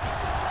unit.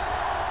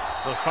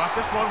 They'll spot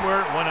this one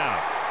where it went out.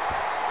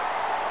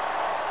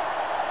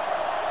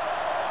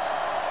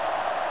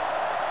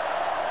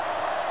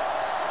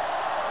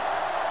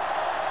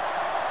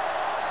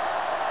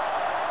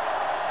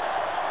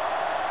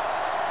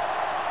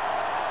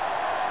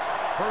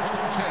 First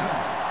and 10.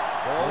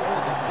 Ball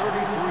on the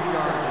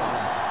 33-yard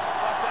line.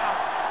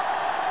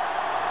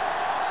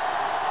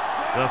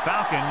 The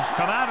Falcons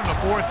come out in a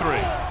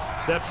 4-3.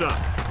 Steps up,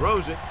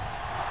 throws it.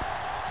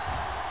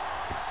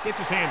 Gets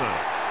his hand on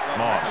it.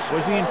 Moss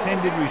was the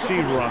intended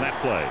receiver on that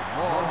play.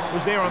 Moss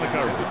Was there on the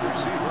coverage.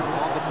 receiver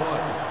on the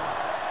play.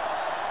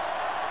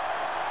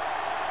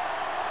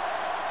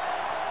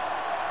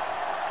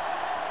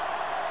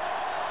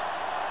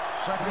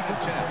 Second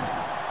and 10.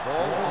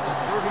 Ball on the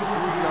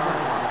 33-yard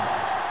line.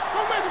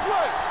 Go make a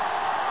play.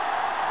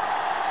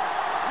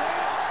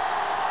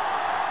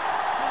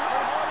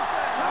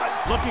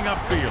 Looking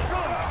upfield.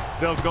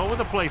 They'll go with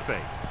a play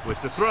fake.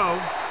 With the throw.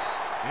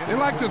 They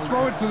like to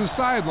throw it to the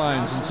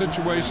sidelines in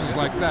situations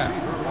like that.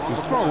 His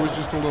throw is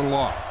just a little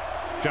off.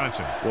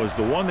 Johnson was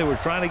the one they were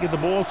trying to get the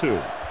ball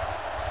to.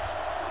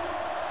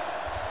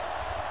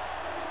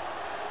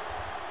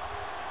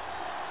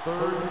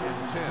 Third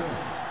and 10.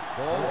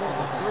 Ball on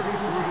the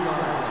 33-yard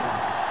line.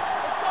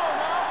 Let's go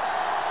now.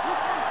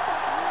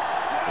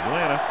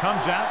 Atlanta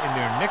comes out in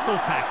their nickel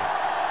package.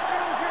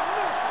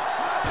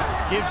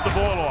 Gives the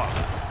ball off.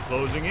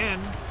 Closing in.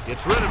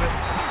 Gets rid of it.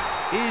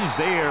 Is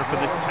there for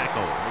the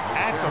tackle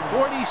at the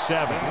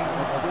 47.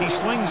 He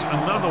slings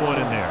another one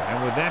in there,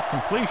 and with that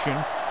completion,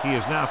 he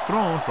has now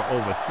thrown for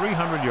over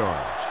 300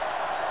 yards.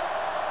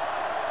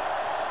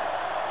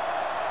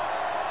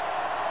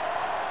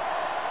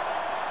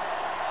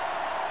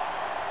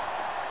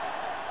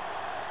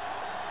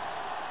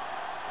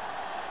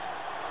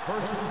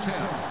 First and 10.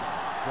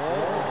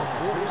 Ball on the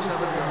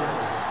 47-yard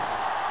line.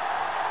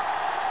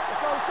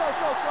 Let's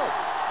go.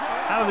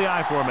 Out of the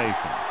I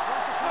formation.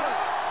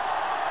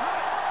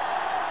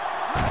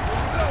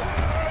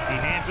 He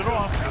hands it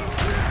off.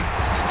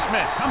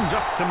 Smith comes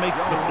up to make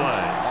the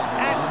play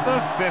at the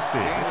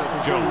 50.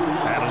 Jones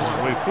paddles his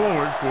way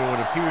forward for what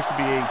appears to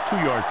be a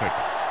 2-yard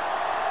pickup.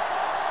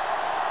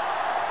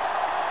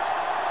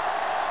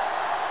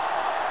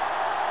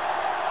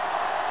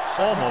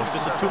 Almost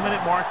at the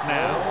 2-minute mark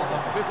now. Ball on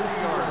the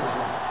 50-yard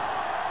line.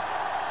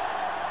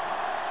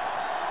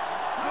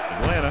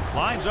 Atlanta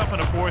lines up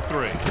in a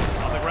 4-3.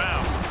 On the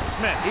ground,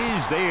 Smith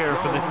is there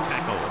for the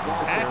tackle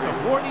at the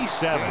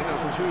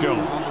 47.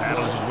 Jones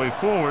paddles his way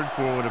forward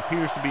for what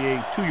appears to be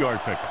a 2-yard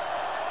pickup.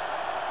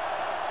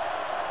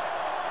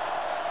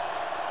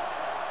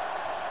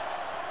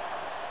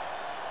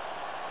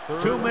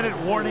 Two-minute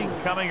warning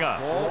coming up.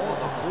 Ball on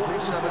the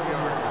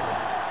 47-yard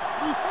line.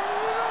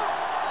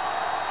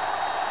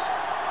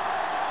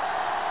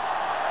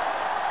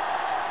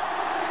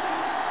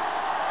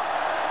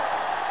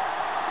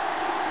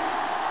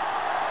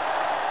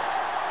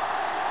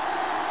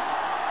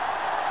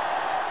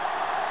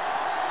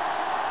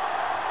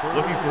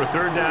 Looking for a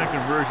third down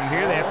conversion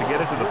here. They have to get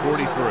it to the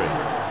 43. Let's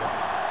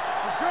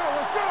go,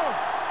 let's go.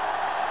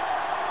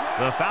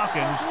 The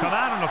Falcons come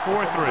out in a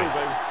 4-3.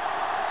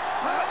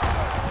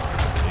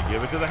 They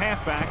give it to the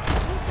halfback.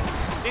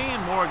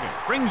 Dan Morgan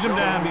brings him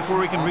down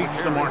before he can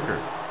reach the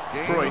marker.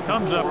 Troy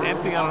comes up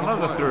empty on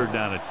another third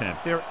down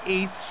attempt. Their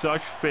 8th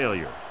such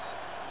failure.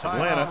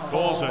 Atlanta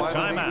calls a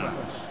timeout.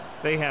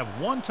 They have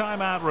one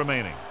timeout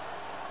remaining.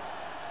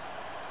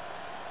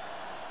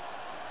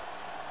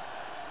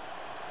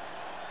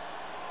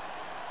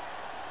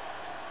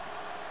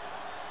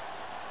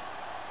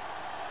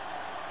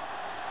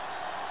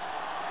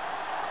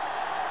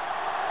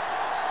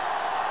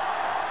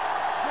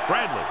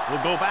 Bradley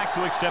will go back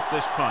to accept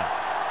this punt.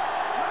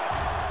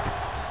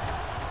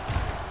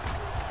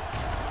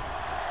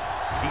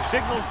 He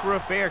signals for a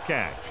fair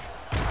catch.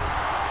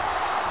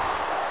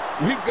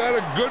 We've got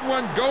a good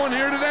one going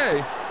here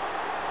today.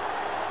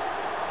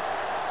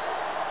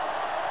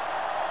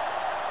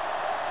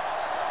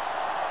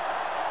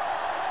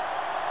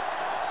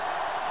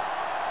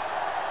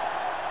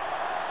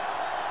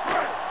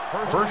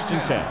 First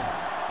and 10.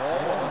 Ball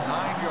on the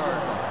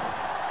 9-yard line.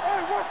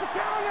 Hey, what's the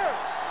counter?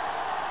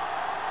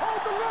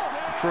 Hold the look.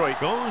 Detroit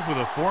goes with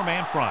a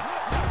 4-man front.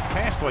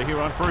 Pass play here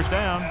on first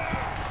down.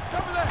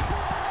 Cover that.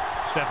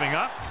 Stepping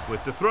up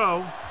with the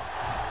throw.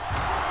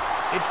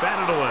 It's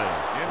batted away.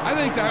 I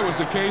think that was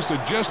a case of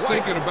just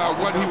thinking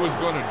about what he was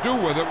going to do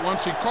with it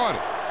once he caught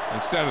it,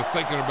 instead of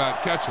thinking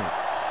about catching it.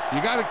 You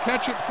got to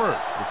catch it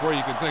first before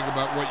you can think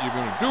about what you're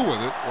going to do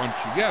with it once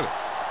you get it.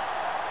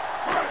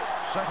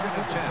 Second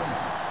and 10.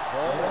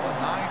 Ball on the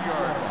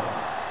 9-yard line.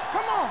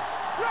 Come on.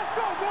 Let's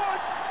go,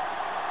 boys.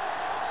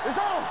 It's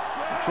on.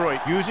 Detroit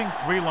using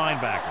 3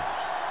 linebackers.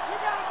 You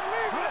gotta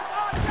believe it.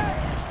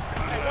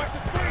 Hey, watch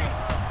the screen.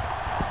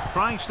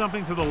 Trying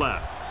something to the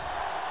left.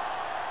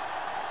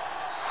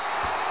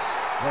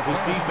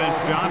 This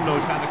defense, John,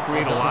 knows how to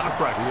create a lot of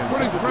pressure.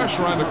 Putting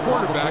pressure on the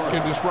quarterback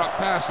can disrupt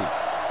passing,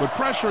 but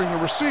pressuring the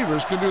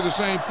receivers can do the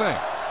same thing.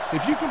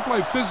 If you can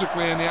play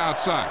physically on the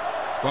outside,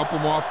 bump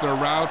them off their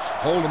routes,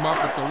 hold them up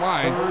at the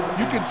line,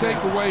 you can take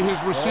away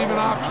his receiving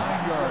options,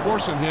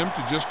 forcing him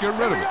to just get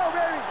rid of it.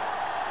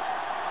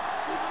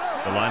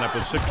 The lineup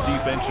of 6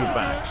 defensive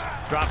backs.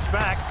 Drops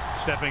back,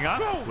 stepping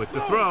up with the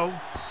throw.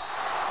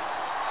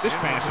 This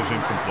pass is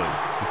incomplete.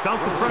 He felt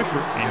the pressure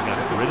and got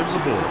rid of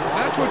the ball.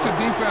 That's what the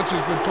defense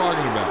has been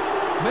talking about.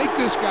 Make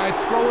this guy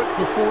throw it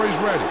before he's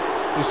ready.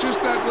 It's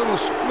just that little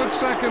split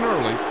second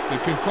early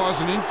that can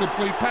cause an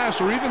incomplete pass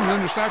or even an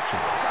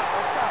interception.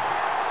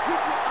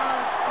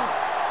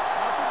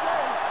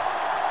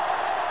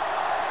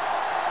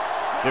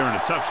 They're in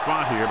a tough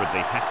spot here, but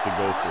they have to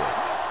go for it.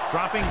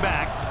 Dropping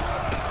back.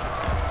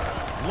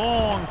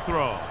 Long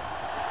throw.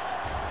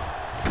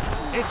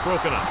 It's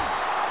broken up.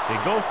 They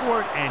go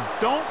for it and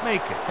don't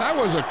make it. That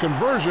was a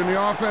conversion the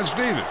offense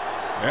needed.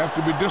 They have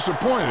to be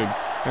disappointed,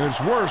 and it's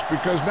worse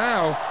because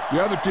now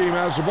the other team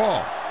has the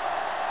ball.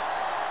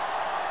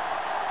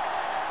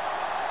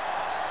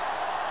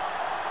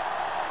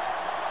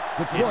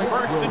 It's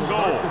first and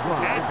goal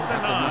at the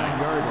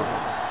 9-yard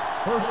line.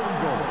 First and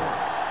goal.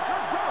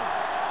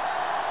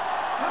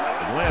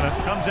 Atlanta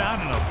comes out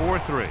in a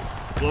 4-3.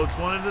 Floats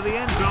one into the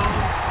end zone.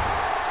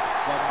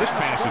 This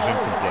pass is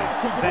incomplete.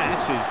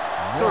 That's his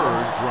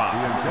 3rd drop.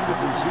 The intended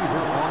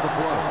receiver on the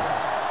play.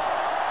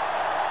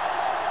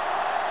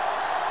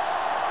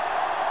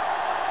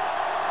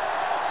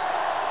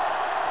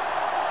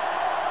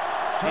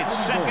 It's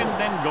second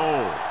and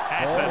goal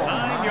at the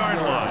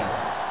 9-yard line.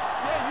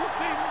 Yeah, you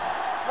see me.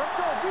 Let's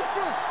go. Good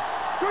shoot.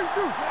 Good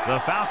shoot. The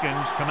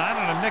Falcons come out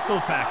in a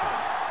nickel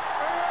package.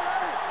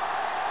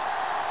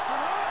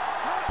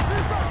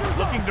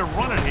 Looking to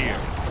run it here.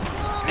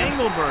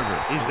 Engelberger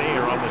is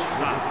there on the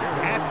stop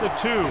at the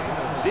 2.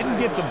 Didn't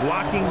get the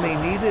blocking they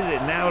needed,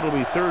 and now it'll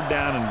be 3rd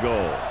down and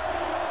goal.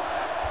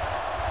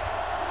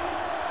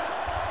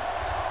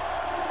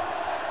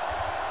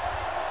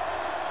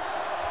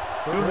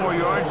 Two more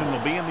yards and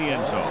they'll be in the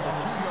end zone. Come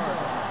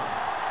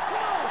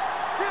on.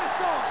 Get it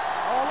going.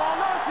 All on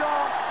us,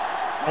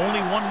 y'all.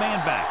 Only 1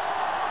 man back.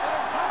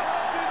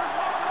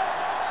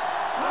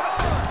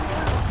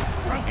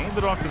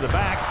 Handed off to the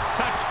back.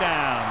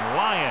 Touchdown,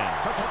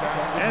 Lions.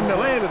 And they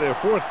land to their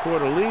 4th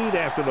quarter lead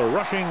after the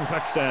rushing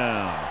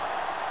touchdown.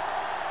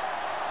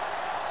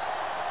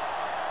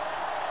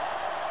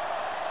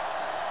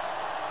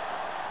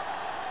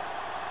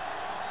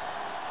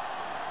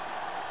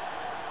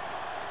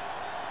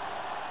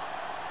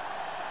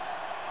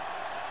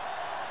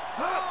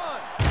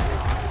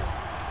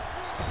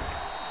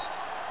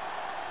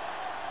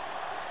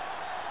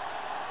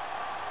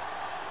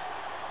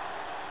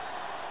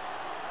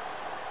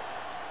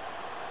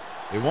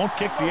 They won't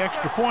kick the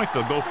extra point.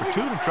 They'll go for 2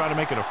 to try to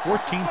make it a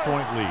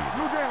 14-point lead.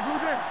 Blue down,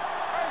 blue down.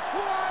 Hey,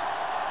 squad.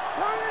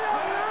 Turn it up,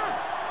 man.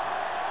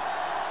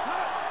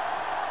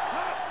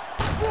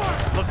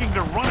 Looking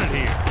to run it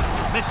here.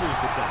 Misses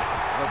the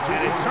tackle.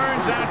 And it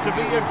turns out to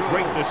be a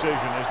great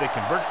decision as they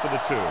convert for the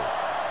 2.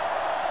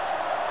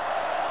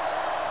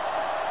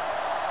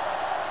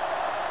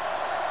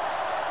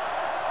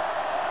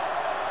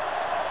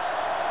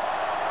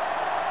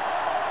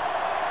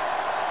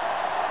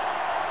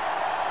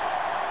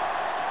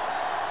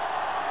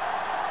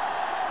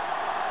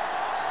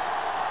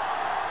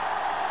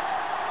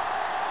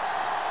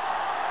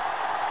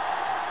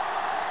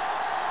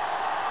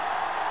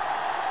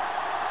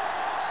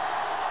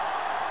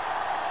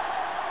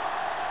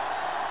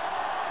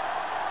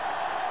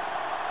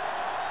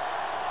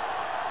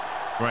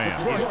 Graham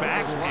is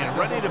back and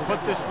ready to put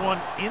this one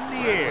in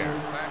the air.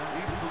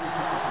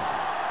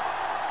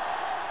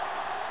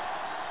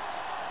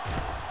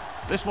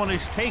 This one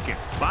is taken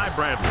by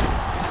Bradley.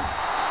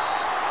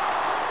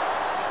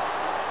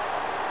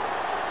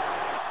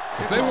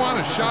 If they want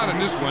a shot in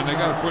this one, they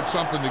got to put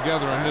something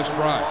together on this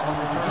drive.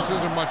 There just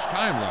isn't much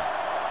time left.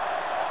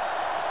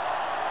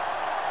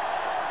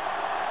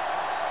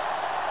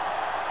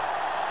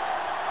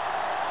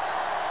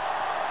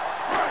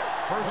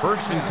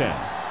 First and 10.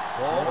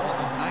 Ball on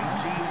the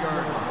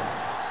 19-yard line.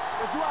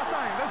 Let's do our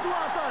thing. Let's do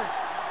our thing.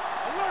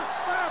 Alert.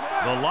 Fast,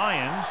 fast. The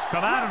Lions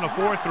come out in a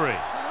 4-3.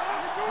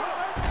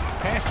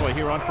 Pass play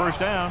here on first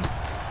down.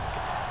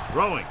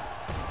 Throwing.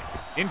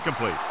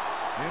 Incomplete.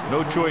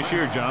 No choice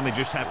here, John. They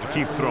just have to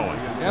keep throwing.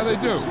 Yeah, they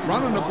do.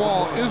 Running the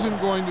ball isn't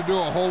going to do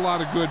a whole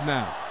lot of good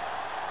now.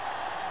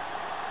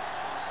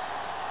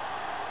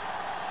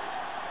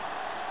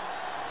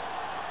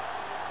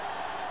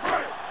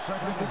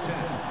 Second and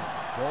 10.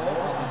 Ball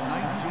on the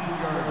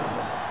 19-yard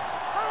line.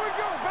 There we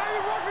go, baby.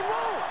 Rock and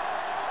roll.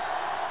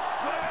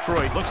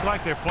 Detroit looks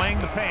like they're playing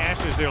the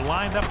pass as they're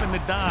lined up in the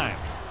dime.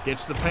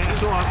 Gets the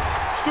pass off.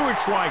 Stuart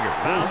Schweiger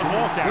found the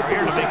ball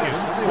carrier to make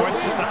his fourth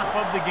stop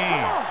of the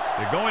game.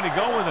 They're going to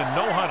go with a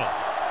no huddle.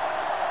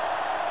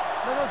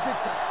 Let us big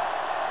time.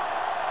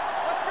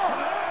 Let's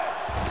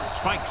go.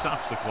 Spike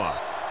stops the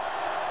clock.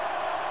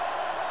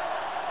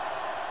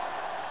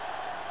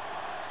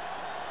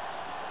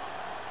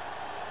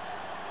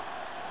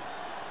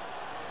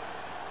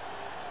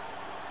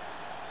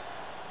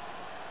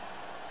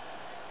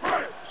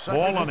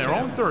 Ball on their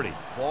own 30.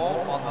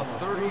 Ball on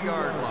the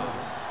 30-yard line. All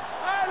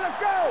right, let's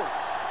go.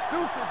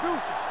 Deuce it, deuce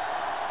it.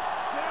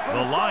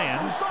 The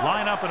Lions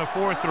line up in a 4-3.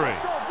 Let's go,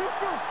 deuce,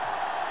 deuce.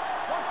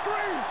 One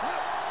screen.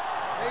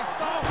 They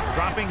soft.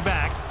 Dropping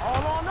back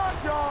All on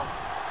us, y'all.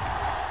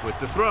 with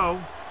the throw.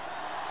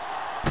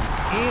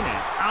 In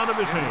and out of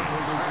his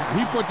hands.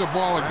 He put the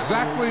ball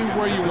exactly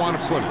where you want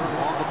to put it.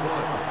 On the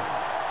play.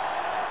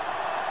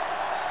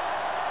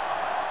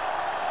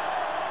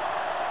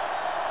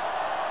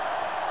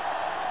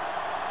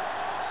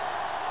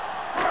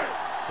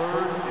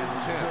 Third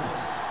and 10.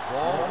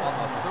 Ball on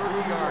the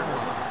 30-yard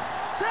line.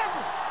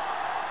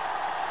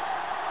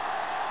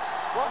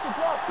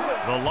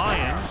 The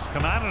Lions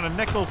come out in a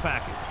nickel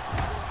package.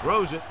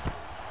 Throws it.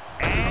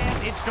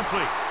 And it's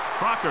complete.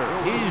 Crocker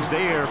is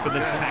there for the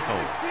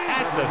tackle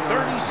at the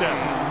 37.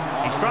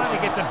 He's trying to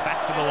get them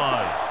back to the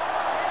line.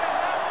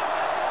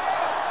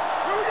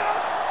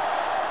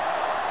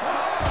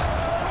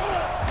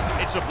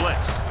 It's a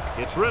blitz.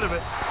 Gets rid of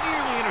it.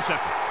 Nearly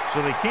intercepted.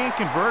 So they can't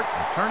convert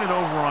and turn it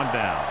over on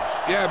downs.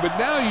 Yeah, but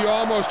now you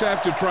almost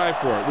have to try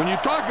for it. When you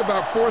talk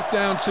about fourth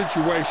down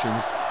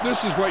situations,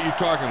 this is what you're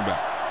talking about.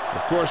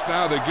 Of course,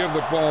 now they give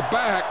the ball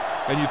back,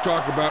 and you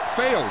talk about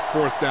failed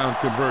fourth down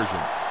conversions.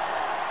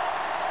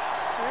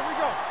 Here we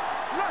go.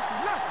 Lucky,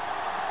 lucky.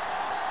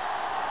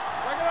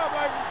 Back it up,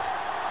 baby.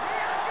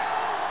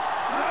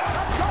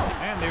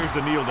 And there's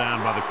the kneel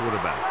down by the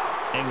quarterback.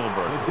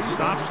 Engelbert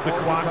stops the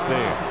clock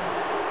there.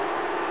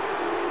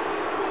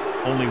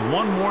 Only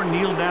one more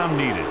kneel down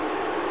needed.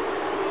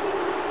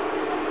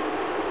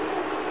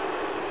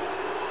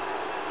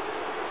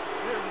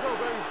 Here we go,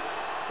 baby.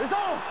 It's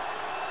on.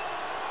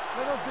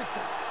 Let us big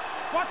time.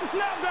 Watch the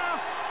snap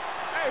down.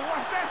 Hey,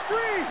 watch that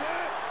screen.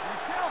 Be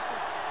careful.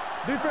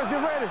 Defense,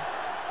 get ready.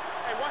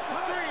 Hey, watch the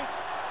screen.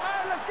 All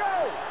right, let's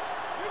go.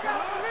 You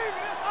got to believe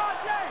it. It's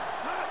RJ.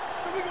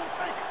 So we going to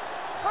take it.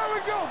 Here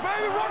we go,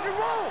 baby. Rock and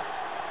roll.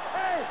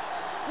 Hey,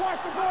 watch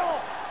the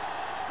ball.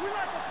 We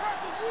like the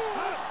purple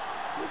rules.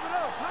 Keep it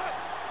up.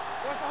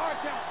 What's the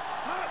hard count?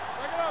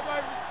 Take it up,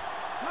 baby.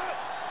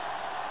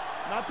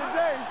 Not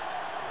today.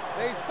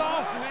 They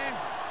soft, man.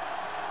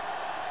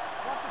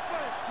 Watch the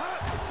play.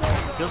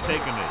 He'll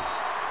take a knee.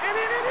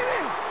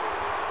 In.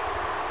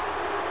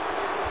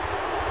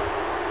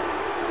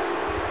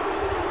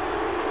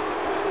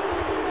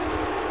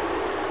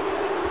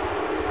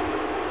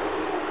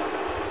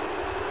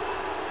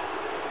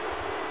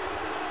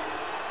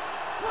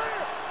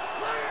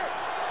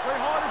 Play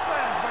hard and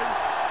fast, baby.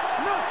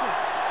 Nothing.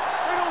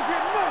 They don't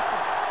get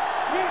nothing.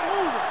 Keep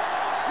moving.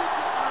 Keep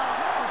your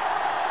eyes open.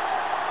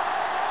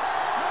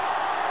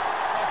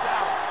 Watch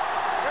out.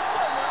 Let's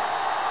go, man.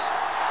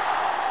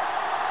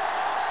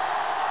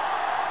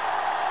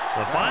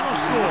 The final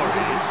score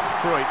is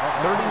Detroit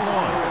 31,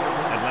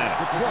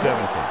 Atlanta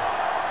 17.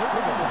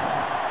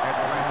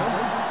 Atlanta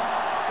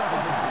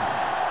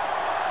 17.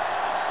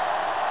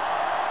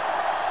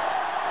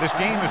 This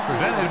game is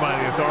presented by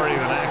the authority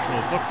of the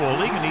National Football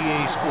League and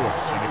EA Sports.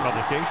 Any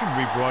publication,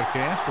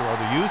 rebroadcast, or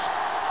other use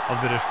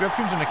of the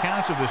descriptions and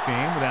accounts of this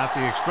game without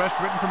the expressed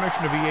written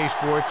permission of EA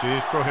Sports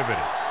is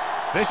prohibited.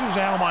 This is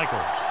Al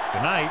Michaels.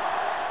 Good night.